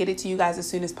that I can get it to you guys as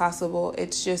soon as possible.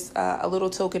 It's just a little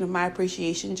token of my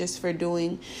appreciation just for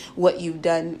doing what you've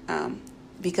done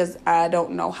because I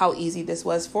don't know how easy this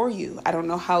was for you. I don't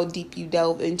know how deep you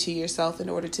delve into yourself in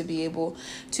order to be able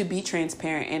to be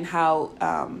transparent, and how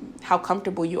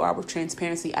comfortable you are with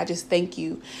transparency. I just thank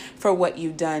you for what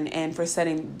you've done and for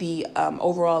setting the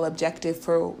overall objective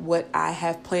for what I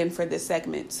have planned for this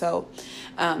segment. So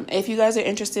if you guys are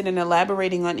interested in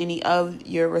elaborating on any of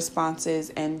your responses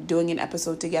and doing an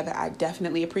episode together, I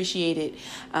definitely appreciate it.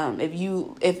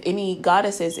 If any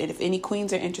goddesses and if any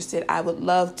queens are interested, I would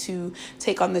love to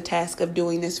take on the task of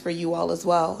doing this for you all as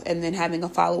well, and then having a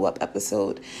follow-up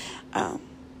episode.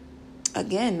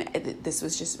 Again, this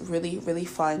was just really, really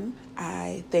fun.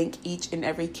 I thank each and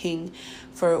every king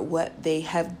for what they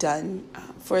have done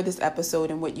for this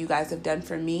episode and what you guys have done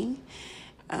for me.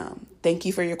 Thank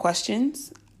you for your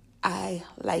questions. I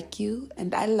like you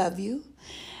and I love you.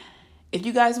 If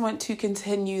you guys want to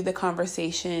continue the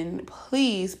conversation,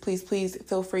 please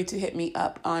feel free to hit me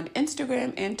up on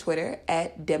Instagram and Twitter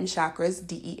at DemChakras,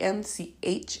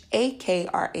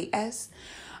 DemChakras.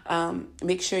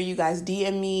 Make sure you guys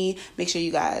DM me. Make sure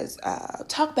you guys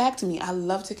talk back to me. I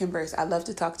love to converse. I love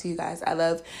to talk to you guys. I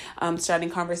love starting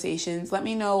conversations. Let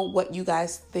me know what you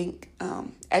guys think.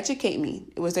 Educate me.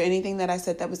 Was there anything that I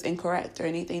said that was incorrect or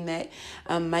anything that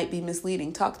might be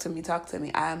misleading? Talk to me.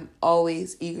 I'm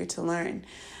always eager to learn.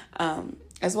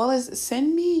 As well as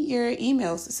send me your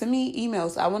emails. Send me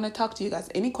emails. I want to talk to you guys.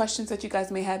 Any questions that you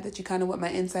guys may have that you kind of want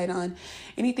my insight on.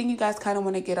 Anything you guys kind of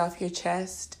want to get off your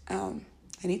chest.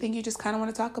 Anything you just kind of want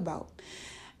to talk about.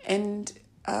 And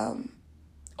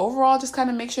overall, just kind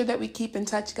of make sure that we keep in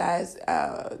touch, guys.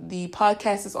 The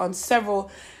podcast is on several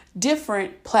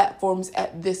different platforms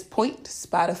at this point.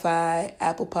 Spotify,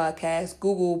 Apple Podcasts,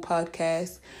 Google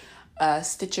Podcasts,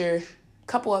 Stitcher, a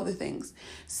couple other things.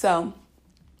 So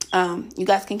you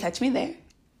guys can catch me there.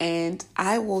 And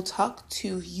I will talk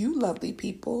to you lovely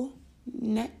people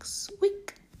next week.